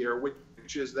irony here,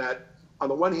 which is that on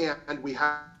the one hand, we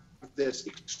have this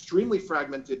extremely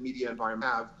fragmented media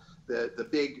environment, have the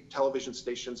big television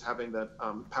stations having the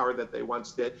power that they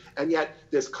once did, and yet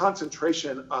this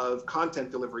concentration of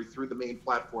content delivery through the main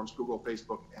platforms, Google,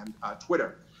 Facebook, and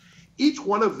Twitter. Each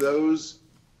one of those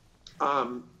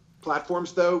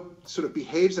platforms, though, sort of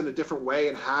behaves in a different way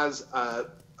and has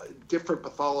different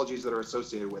pathologies that are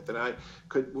associated with it. And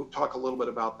we'll talk a little bit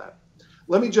about that.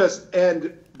 Let me just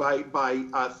end by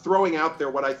throwing out there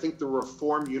what I think the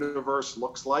reform universe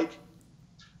looks like.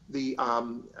 The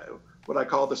what I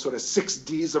call the sort of 6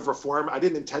 Ds of reform. I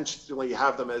didn't intentionally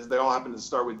have them as they all happen to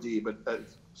start with D, but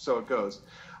so it goes.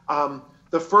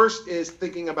 The first is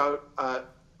thinking about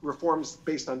reforms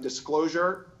based on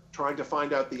disclosure, trying to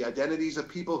find out the identities of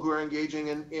people who are engaging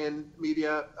in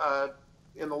media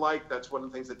and the like. That's one of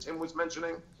the things that Tim was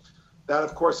mentioning. That,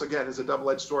 of course, again, is a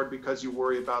double-edged sword because you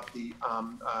worry about the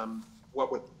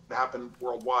what would happen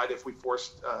worldwide if we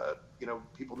forced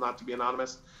people not to be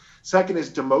anonymous. Second is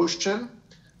demotion,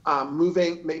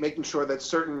 making sure that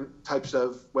certain types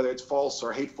of, whether it's false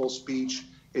or hateful speech,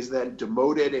 is then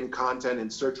demoted in content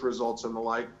and search results and the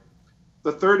like.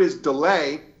 The third is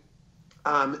delay.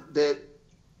 This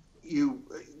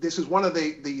is one of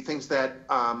the things that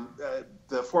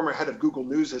the former head of Google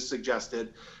News has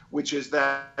suggested, which is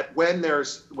that when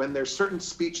there's certain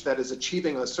speech that is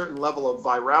achieving a certain level of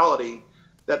virality,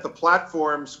 that the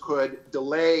platforms could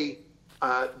delay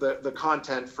the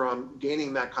content from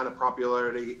gaining that kind of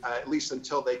popularity, at least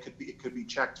until it could be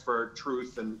checked for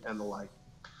truth and the like.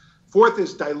 Fourth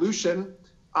is dilution.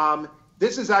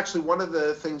 This is actually one of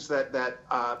the things that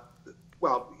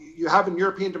you have in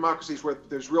European democracies where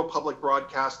there's real public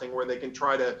broadcasting, where they can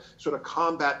try to sort of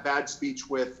combat bad speech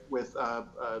with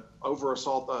over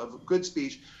assault of good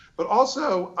speech. But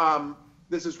also,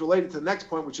 this is related to the next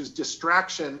point, which is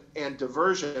distraction and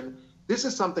diversion. This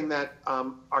is something that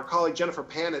our colleague Jennifer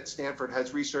Pan at Stanford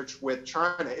has researched with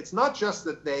China. It's not just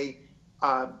that they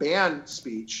ban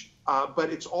speech, but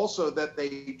it's also that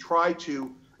they try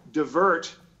to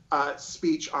divert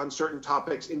speech on certain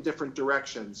topics in different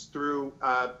directions through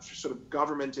sort of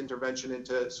government intervention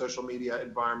into social media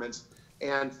environments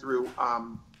and through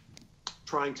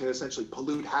trying to essentially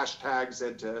pollute hashtags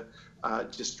and to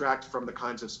distract from the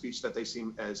kinds of speech that they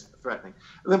seem as threatening.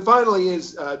 And then finally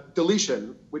is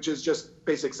deletion, which is just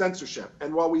basic censorship.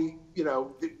 And while we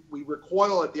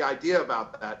recoil at the idea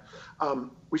about that,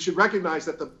 we should recognize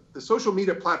that the social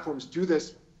media platforms do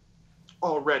this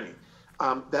already.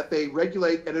 That they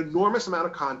regulate an enormous amount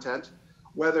of content,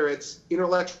 whether it's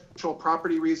intellectual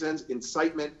property reasons,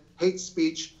 incitement, hate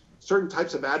speech, certain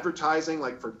types of advertising,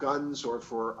 like for guns or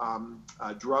for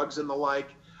drugs and the like,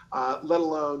 let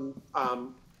alone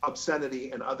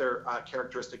obscenity and other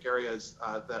characteristic areas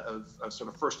of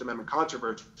sort of First Amendment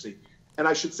controversy. And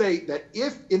I should say that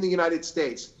if in the United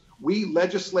States we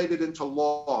legislated into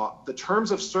law the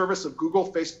terms of service of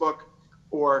Google, Facebook,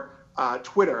 or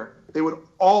Twitter, they would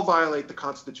all violate the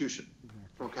Constitution,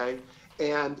 okay?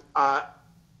 And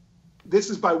this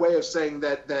is by way of saying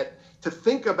that to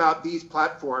think about these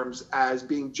platforms as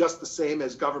being just the same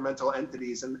as governmental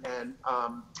entities and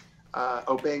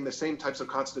obeying the same types of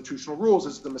constitutional rules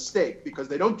is the mistake, because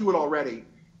they don't do it already.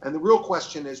 And the real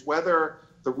question is whether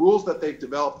the rules that they've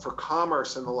developed for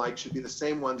commerce and the like should be the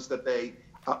same ones that they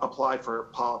apply for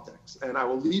politics. And I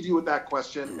will leave you with that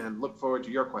question and look forward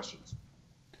to your questions.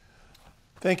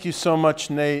 Thank you so much,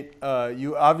 Nate.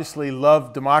 You obviously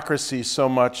love democracy so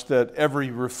much that every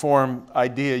reform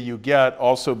idea you get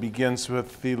also begins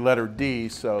with the letter D,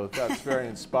 so that's very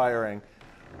inspiring.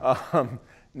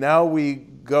 Now we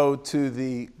go to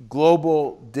the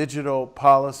Global Digital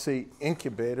Policy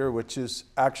Incubator, which is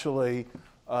actually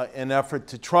an effort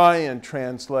to try and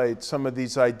translate some of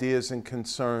these ideas and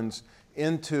concerns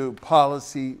into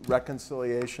policy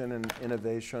reconciliation and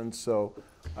innovation. So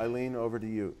Eileen, over to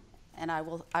you. And I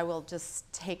will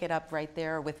just take it up right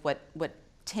there with what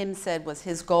Tim said was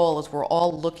his goal, is we're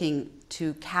all looking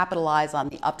to capitalize on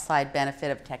the upside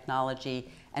benefit of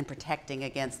technology and protecting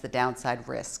against the downside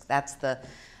risk. That's the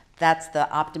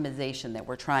optimization that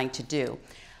we're trying to do.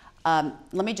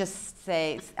 Let me just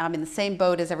say, I'm in the same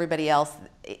boat as everybody else.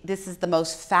 This is the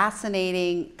most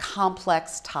fascinating,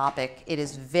 complex topic. It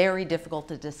is very difficult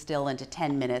to distill into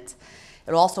 10 minutes.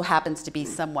 It also happens to be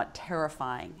somewhat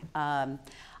terrifying.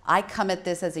 I come at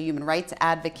this as a human rights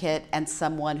advocate and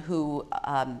someone who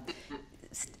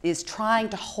is trying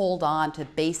to hold on to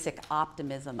basic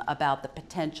optimism about the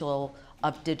potential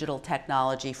of digital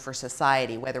technology for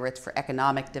society, whether it's for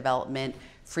economic development,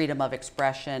 freedom of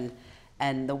expression,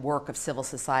 and the work of civil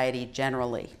society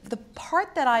generally. The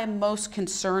part that I am most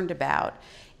concerned about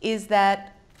is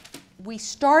that we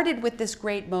started with this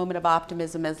great moment of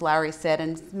optimism, as Larry said,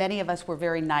 and many of us were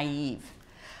very naive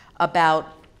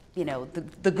about, you know,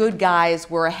 the good guys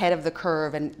were ahead of the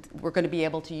curve and we're going to be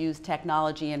able to use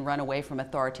technology and run away from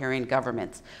authoritarian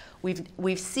governments.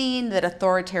 We've seen that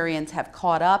authoritarians have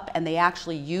caught up and they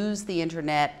actually use the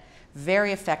internet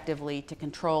very effectively to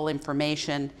control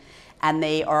information, and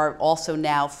they are also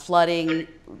now flooding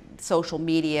social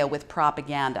media with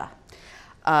propaganda.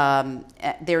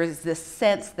 There is this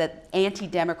sense that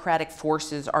anti-democratic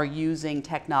forces are using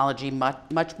technology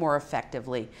much more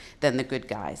effectively than the good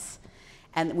guys.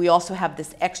 And we also have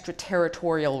this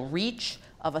extraterritorial reach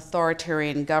of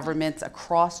authoritarian governments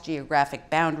across geographic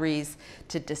boundaries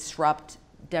to disrupt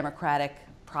democratic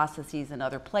processes in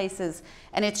other places,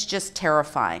 and it's just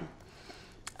terrifying.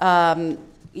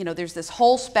 You know, there's this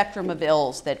whole spectrum of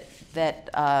ills that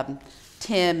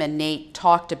Tim and Nate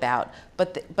talked about,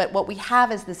 but what we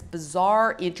have is this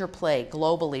bizarre interplay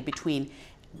globally between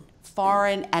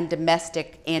foreign and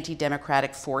domestic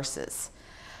anti-democratic forces.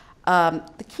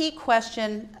 The key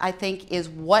question, I think, is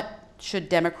what should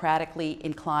democratically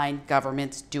inclined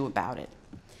governments do about it?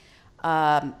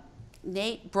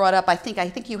 Nate brought up, I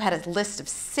think you had a list of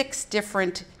 6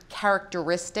 different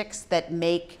characteristics that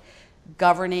make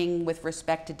governing with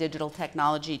respect to digital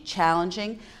technology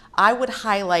challenging. I would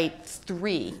highlight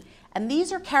 3, and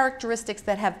these are characteristics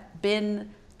that have been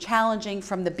challenging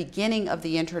from the beginning of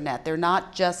the internet. They're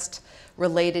not just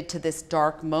related to this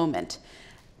dark moment.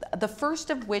 The first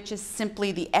of which is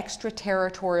simply the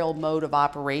extraterritorial mode of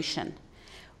operation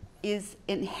is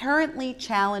inherently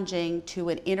challenging to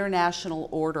an international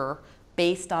order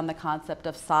based on the concept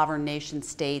of sovereign nation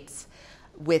states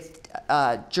with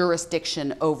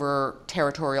jurisdiction over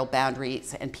territorial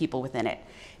boundaries and people within it.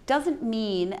 Doesn't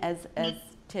mean, as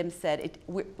Tim said,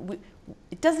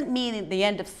 it doesn't mean the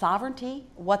end of sovereignty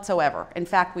whatsoever. In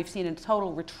fact, we've seen a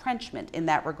total retrenchment in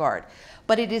that regard.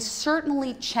 But it is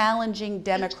certainly challenging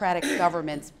democratic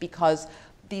governments because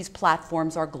these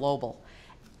platforms are global.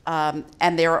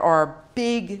 And there are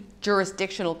big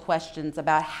jurisdictional questions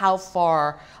about how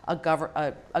far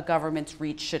a government's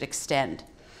reach should extend.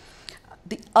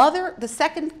 The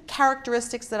second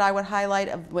characteristics that I would highlight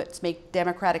of what's make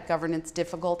democratic governance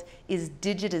difficult is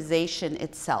digitization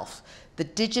itself. The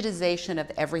digitization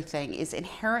of everything is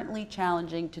inherently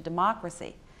challenging to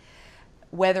democracy,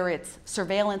 whether it's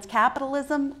surveillance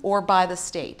capitalism or by the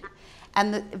state.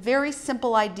 And the very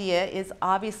simple idea is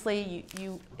obviously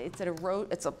it's an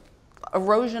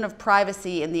erosion of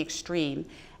privacy in the extreme.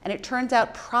 And it turns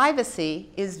out privacy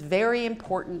is very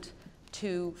important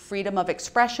to freedom of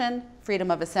expression,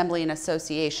 freedom of assembly and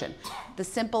association. The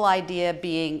simple idea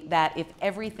being that if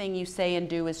everything you say and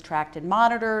do is tracked and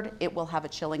monitored, it will have a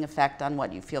chilling effect on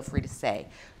what you feel free to say,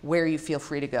 where you feel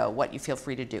free to go, what you feel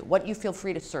free to do, what you feel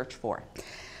free to search for.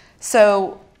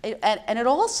 So, and it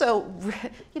also,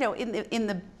 you know, in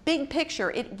the big picture,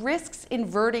 it risks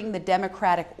inverting the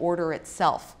democratic order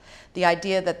itself. The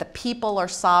idea that the people are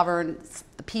sovereign,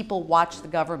 the people watch the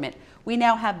government. We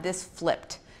now have this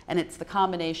flipped. And it's the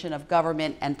combination of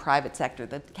government and private sector.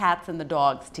 The cats and the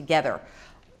dogs together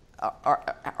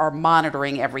are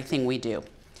monitoring everything we do.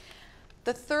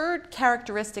 The third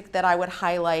characteristic that I would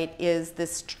highlight is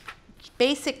this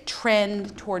basic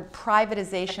trend toward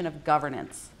privatization of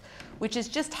governance, which is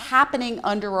just happening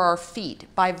under our feet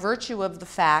by virtue of the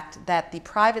fact that the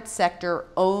private sector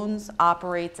owns,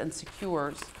 operates, and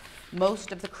secures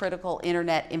most of the critical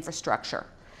internet infrastructure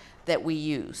that we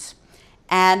use.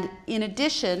 And in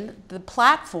addition, the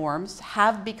platforms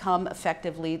have become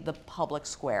effectively the public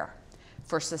square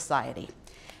for society.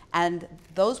 And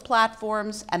those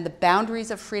platforms and the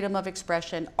boundaries of freedom of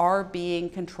expression are being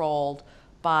controlled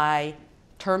by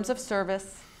terms of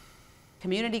service,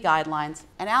 community guidelines,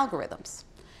 and algorithms.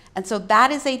 And so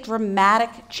that is a dramatic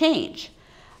change.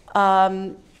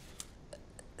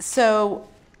 So,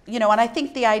 you know, and I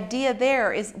think the idea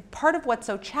there is part of what's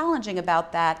so challenging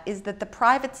about that is that the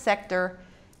private sector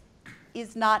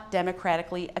is not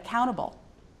democratically accountable.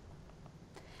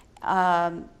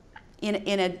 In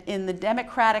the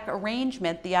democratic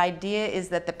arrangement, the idea is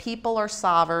that the people are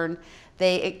sovereign.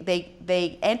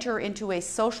 They enter into a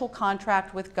social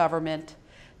contract with government.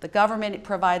 The government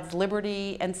provides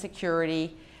liberty and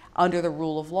security under the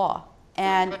rule of law.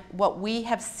 And what we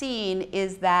have seen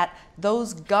is that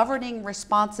those governing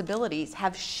responsibilities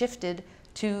have shifted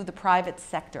to the private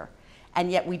sector,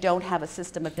 and yet we don't have a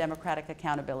system of democratic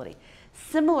accountability.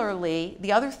 Similarly,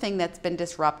 the other thing that's been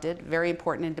disrupted, very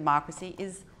important in democracy,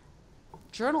 is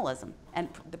journalism and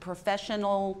the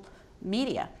professional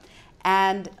media.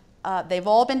 And they've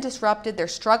all been disrupted. They're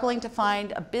struggling to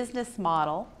find a business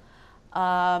model,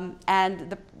 and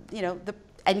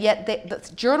yet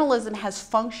the journalism has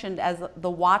functioned as the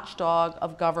watchdog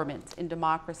of government in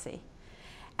democracy.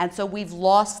 And so we've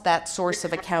lost that source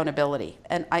of accountability.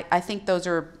 And I think those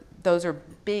are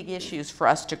big issues for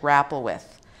us to grapple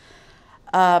with.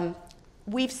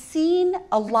 We've seen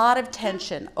a lot of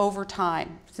tension over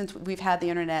time since we've had the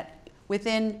internet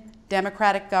within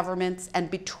democratic governments and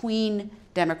between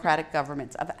democratic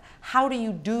governments. Of how do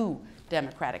you do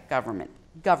democratic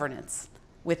governance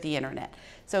with the internet?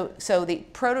 So the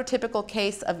prototypical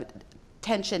case of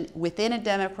tension within a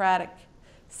democratic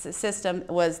system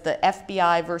was the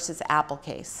FBI versus Apple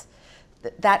case.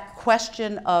 That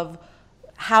question of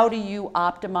how do you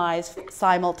optimize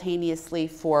simultaneously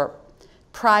for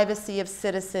privacy of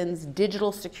citizens,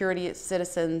 digital security of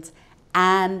citizens,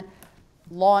 and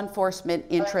law enforcement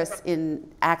interests in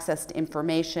access to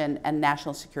information and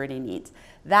national security needs.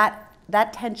 That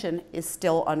tension is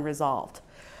still unresolved.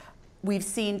 We've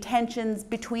seen tensions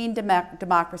between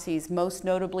democracies, most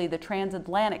notably the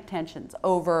transatlantic tensions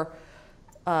over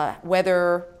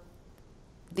whether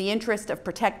the interest of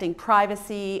protecting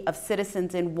privacy of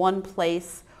citizens in one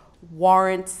place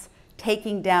warrants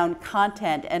taking down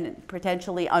content and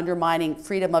potentially undermining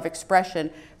freedom of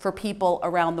expression for people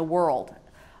around the world.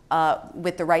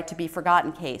 With the right to be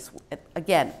forgotten case,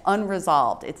 again,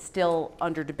 unresolved. It's still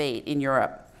under debate in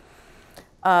Europe.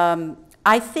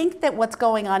 I think that what's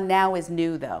going on now is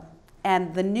new, though.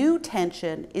 And the new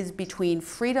tension is between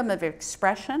freedom of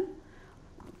expression,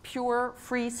 pure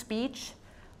free speech,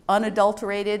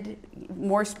 unadulterated,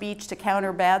 more speech to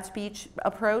counter bad speech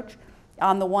approach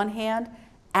on the one hand,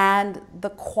 and the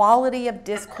quality of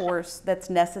discourse that's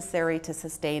necessary to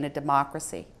sustain a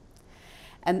democracy.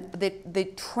 And the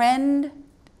trend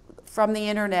from the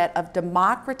internet of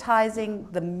democratizing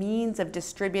the means of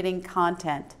distributing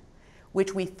content,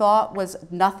 which we thought was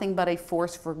nothing but a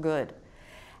force for good,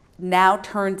 now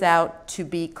turns out to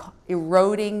be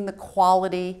eroding the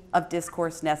quality of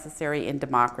discourse necessary in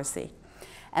democracy.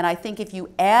 And I think if you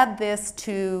add this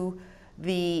to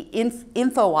the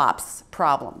info-ops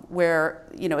problem, where,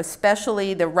 you know,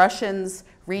 especially the Russians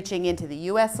reaching into the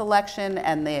US election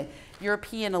and the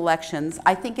European elections,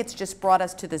 I think it's just brought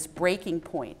us to this breaking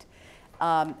point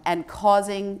and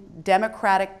causing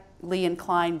democratically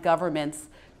inclined governments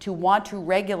to want to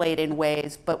regulate in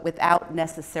ways, but without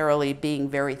necessarily being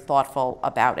very thoughtful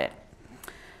about it.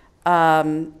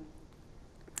 And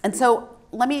so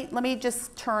let me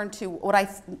just turn to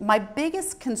my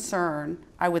biggest concern,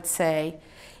 I would say,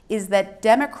 is that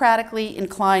democratically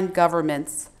inclined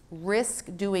governments risk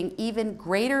doing even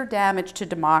greater damage to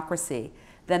democracy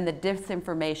than the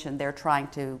disinformation they're trying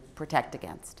to protect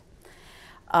against.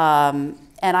 And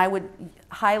I would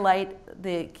highlight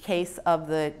the case of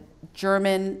the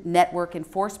German network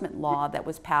enforcement law that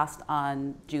was passed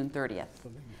on June 30th.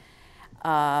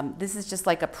 This is just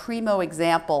like a primo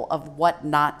example of what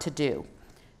not to do.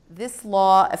 This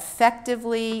law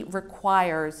effectively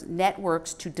requires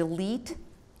networks to delete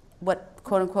what,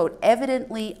 quote unquote,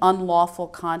 evidently unlawful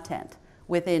content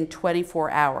within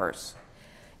 24 hours.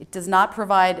 It does not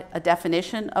provide a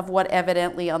definition of what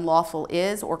evidently unlawful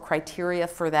is or criteria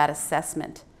for that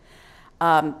assessment.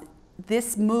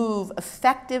 This move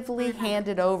effectively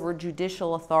handed over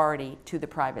judicial authority to the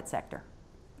private sector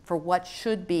for what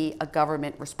should be a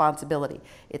government responsibility.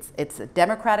 It's a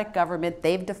democratic government.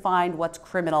 They've defined what's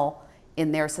criminal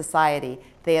in their society.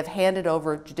 They have handed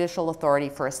over judicial authority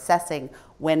for assessing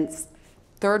when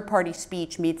third-party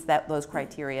speech meets those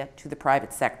criteria to the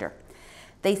private sector.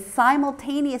 They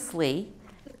simultaneously,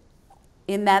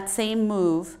 in that same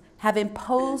move, have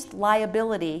imposed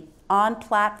liability on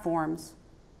platforms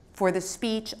for the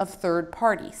speech of third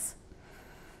parties.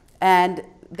 And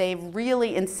they've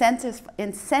really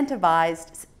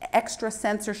incentivized extra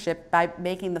censorship by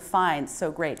making the fines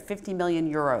so great, 50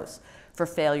 million euros for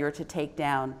failure to take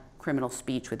down criminal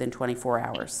speech within 24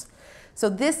 hours. So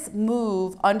this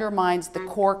move undermines the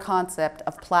core concept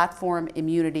of platform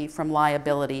immunity from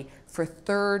liability for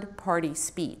third-party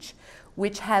speech,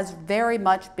 which has very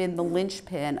much been the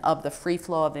linchpin of the free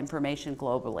flow of information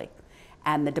globally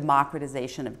and the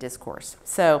democratization of discourse.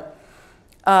 So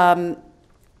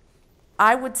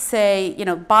I would say,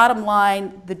 bottom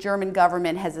line, the German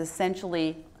government has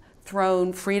essentially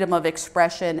thrown freedom of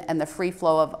expression and the free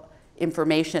flow of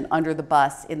information under the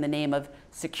bus in the name of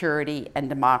security and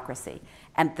democracy,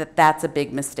 and that's a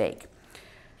big mistake.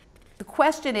 The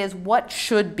question is, what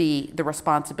should be the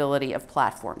responsibility of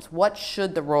platforms? What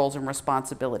should the roles and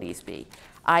responsibilities be?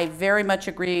 I very much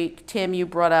agree, Tim, you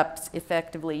brought up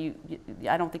effectively,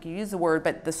 I don't think you used the word,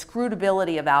 but the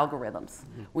scrutability of algorithms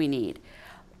we need.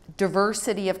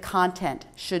 Diversity of content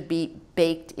should be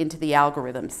baked into the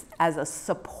algorithms as a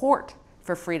support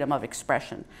for freedom of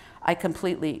expression. I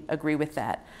completely agree with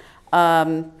that.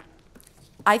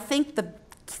 I think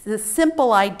the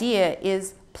simple idea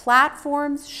is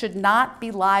platforms should not be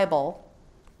liable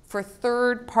for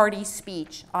third-party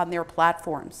speech on their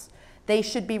platforms. They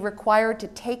should be required to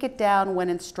take it down when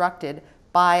instructed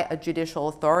by a judicial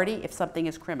authority if something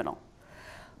is criminal.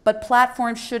 But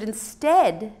platforms should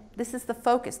instead, this is the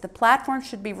focus, the platforms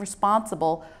should be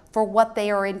responsible for what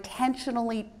they are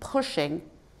intentionally pushing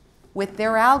with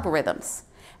their algorithms.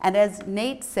 And as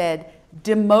Nate said,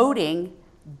 demoting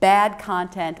bad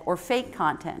content or fake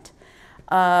content.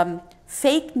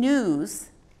 Fake news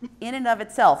in and of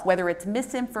itself, whether it's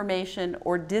misinformation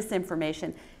or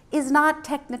disinformation, is not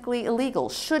technically illegal,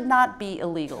 should not be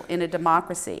illegal in a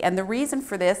democracy. And the reason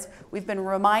for this, we've been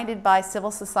reminded by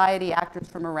civil society actors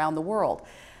from around the world,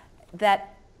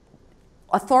 that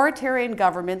authoritarian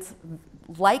governments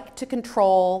like to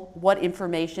control what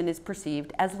information is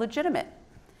perceived as legitimate.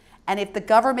 And if the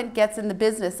government gets in the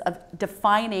business of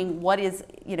defining what is,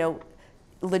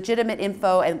 legitimate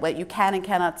info and what you can and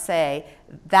cannot say,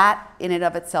 that in and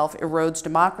of itself erodes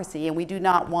democracy, and we do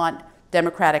not want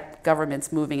democratic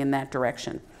governments moving in that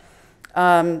direction.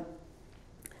 I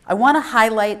want to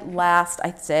highlight last,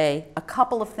 I'd say, a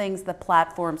couple of things that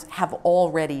platforms have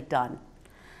already done,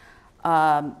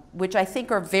 which I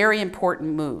think are very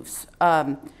important moves.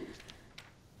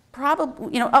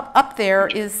 Probably, up there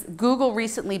is Google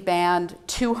recently banned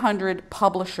 200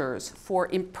 publishers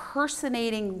for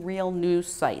impersonating real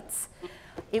news sites.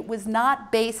 It was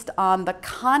not based on the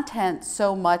content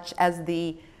so much as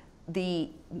the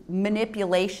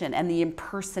manipulation and the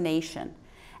impersonation.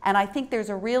 And I think there's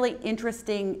a really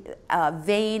interesting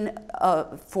vein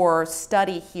for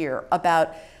study here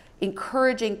about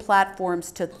encouraging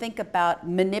platforms to think about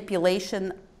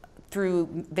manipulation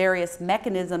through various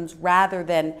mechanisms rather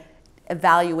than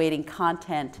evaluating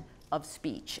content of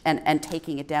speech and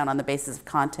taking it down on the basis of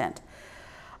content.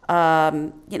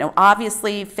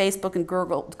 Obviously, Facebook and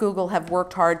Google have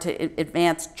worked hard to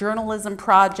advance journalism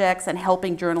projects and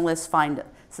helping journalists find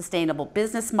sustainable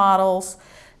business models.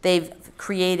 They've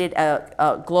created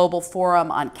a global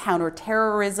forum on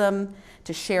counterterrorism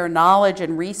to share knowledge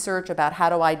and research about how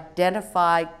to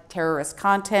identify terrorist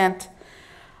content.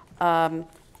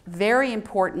 Very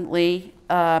importantly,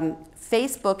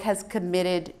 Facebook has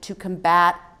committed to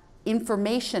combat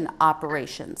information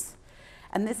operations.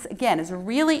 And this, again, is a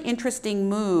really interesting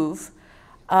move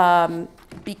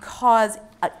because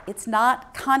it's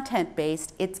not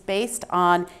content-based, it's based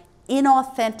on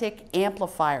inauthentic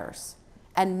amplifiers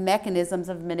and mechanisms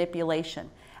of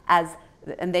manipulation,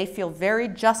 and they feel very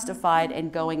justified in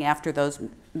going after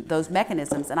those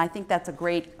mechanisms, and I think that's a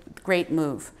great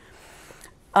move.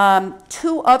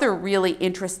 Two other really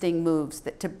interesting moves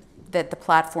that the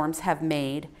platforms have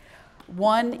made.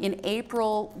 One, in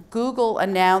April, Google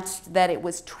announced that it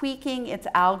was tweaking its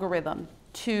algorithm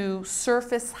to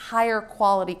surface higher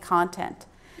quality content.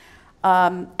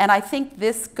 And I think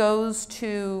this goes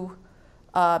to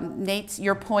Nate's,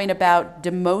 your point about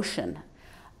demotion.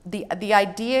 The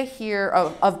idea here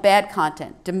of bad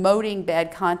content, demoting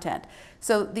bad content.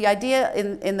 So the idea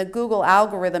in the Google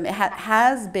algorithm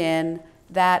has been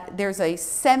that there's a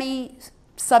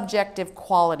semi-subjective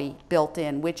quality built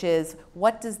in, which is,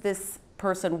 what does this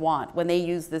person want when they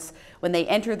use this, when they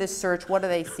enter this search, what are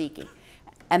they seeking?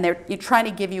 And you're trying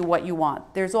to give you what you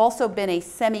want. There's also been a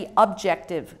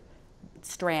semi-objective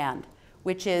strand,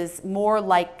 which is more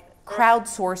like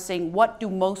crowdsourcing, what do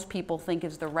most people think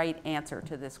is the right answer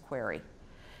to this query?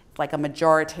 Like a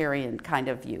majoritarian kind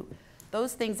of view.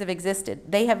 Those things have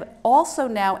existed. They have also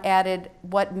now added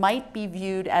what might be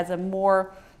viewed as a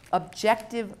more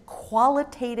objective,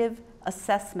 qualitative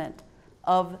assessment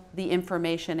of the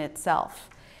information itself.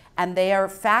 And they are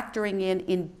factoring in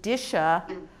indicia,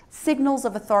 signals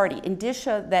of authority,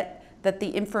 indicia that the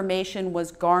information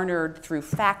was garnered through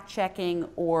fact-checking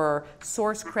or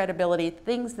source credibility,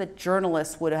 things that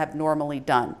journalists would have normally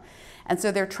done. And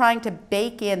so they're trying to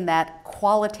bake in that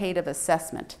qualitative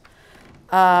assessment.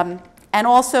 And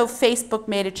also, Facebook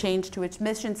made a change to its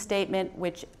mission statement,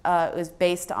 which is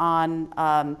based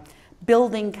on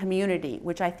building community,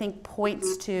 which I think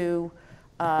points to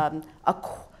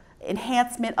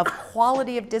enhancement of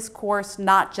quality of discourse,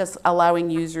 not just allowing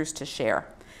users to share.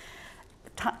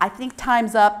 I think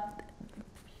time's up.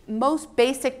 Most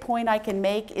basic point I can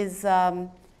make is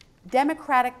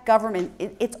democratic government,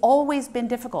 it's always been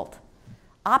difficult.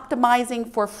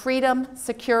 Optimizing for freedom,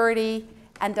 security,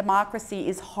 and democracy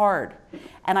is hard.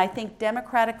 And I think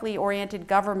democratically oriented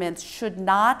governments should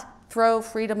not throw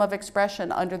freedom of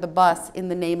expression under the bus in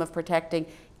the name of protecting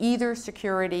either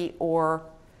security or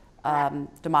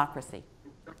democracy.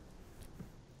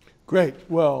 Great.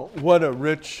 Well, what a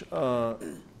rich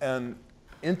and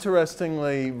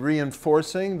interestingly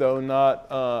reinforcing, though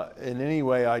not in any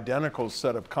way identical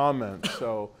set of comments.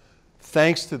 So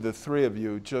thanks to the three of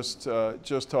you, just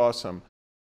awesome.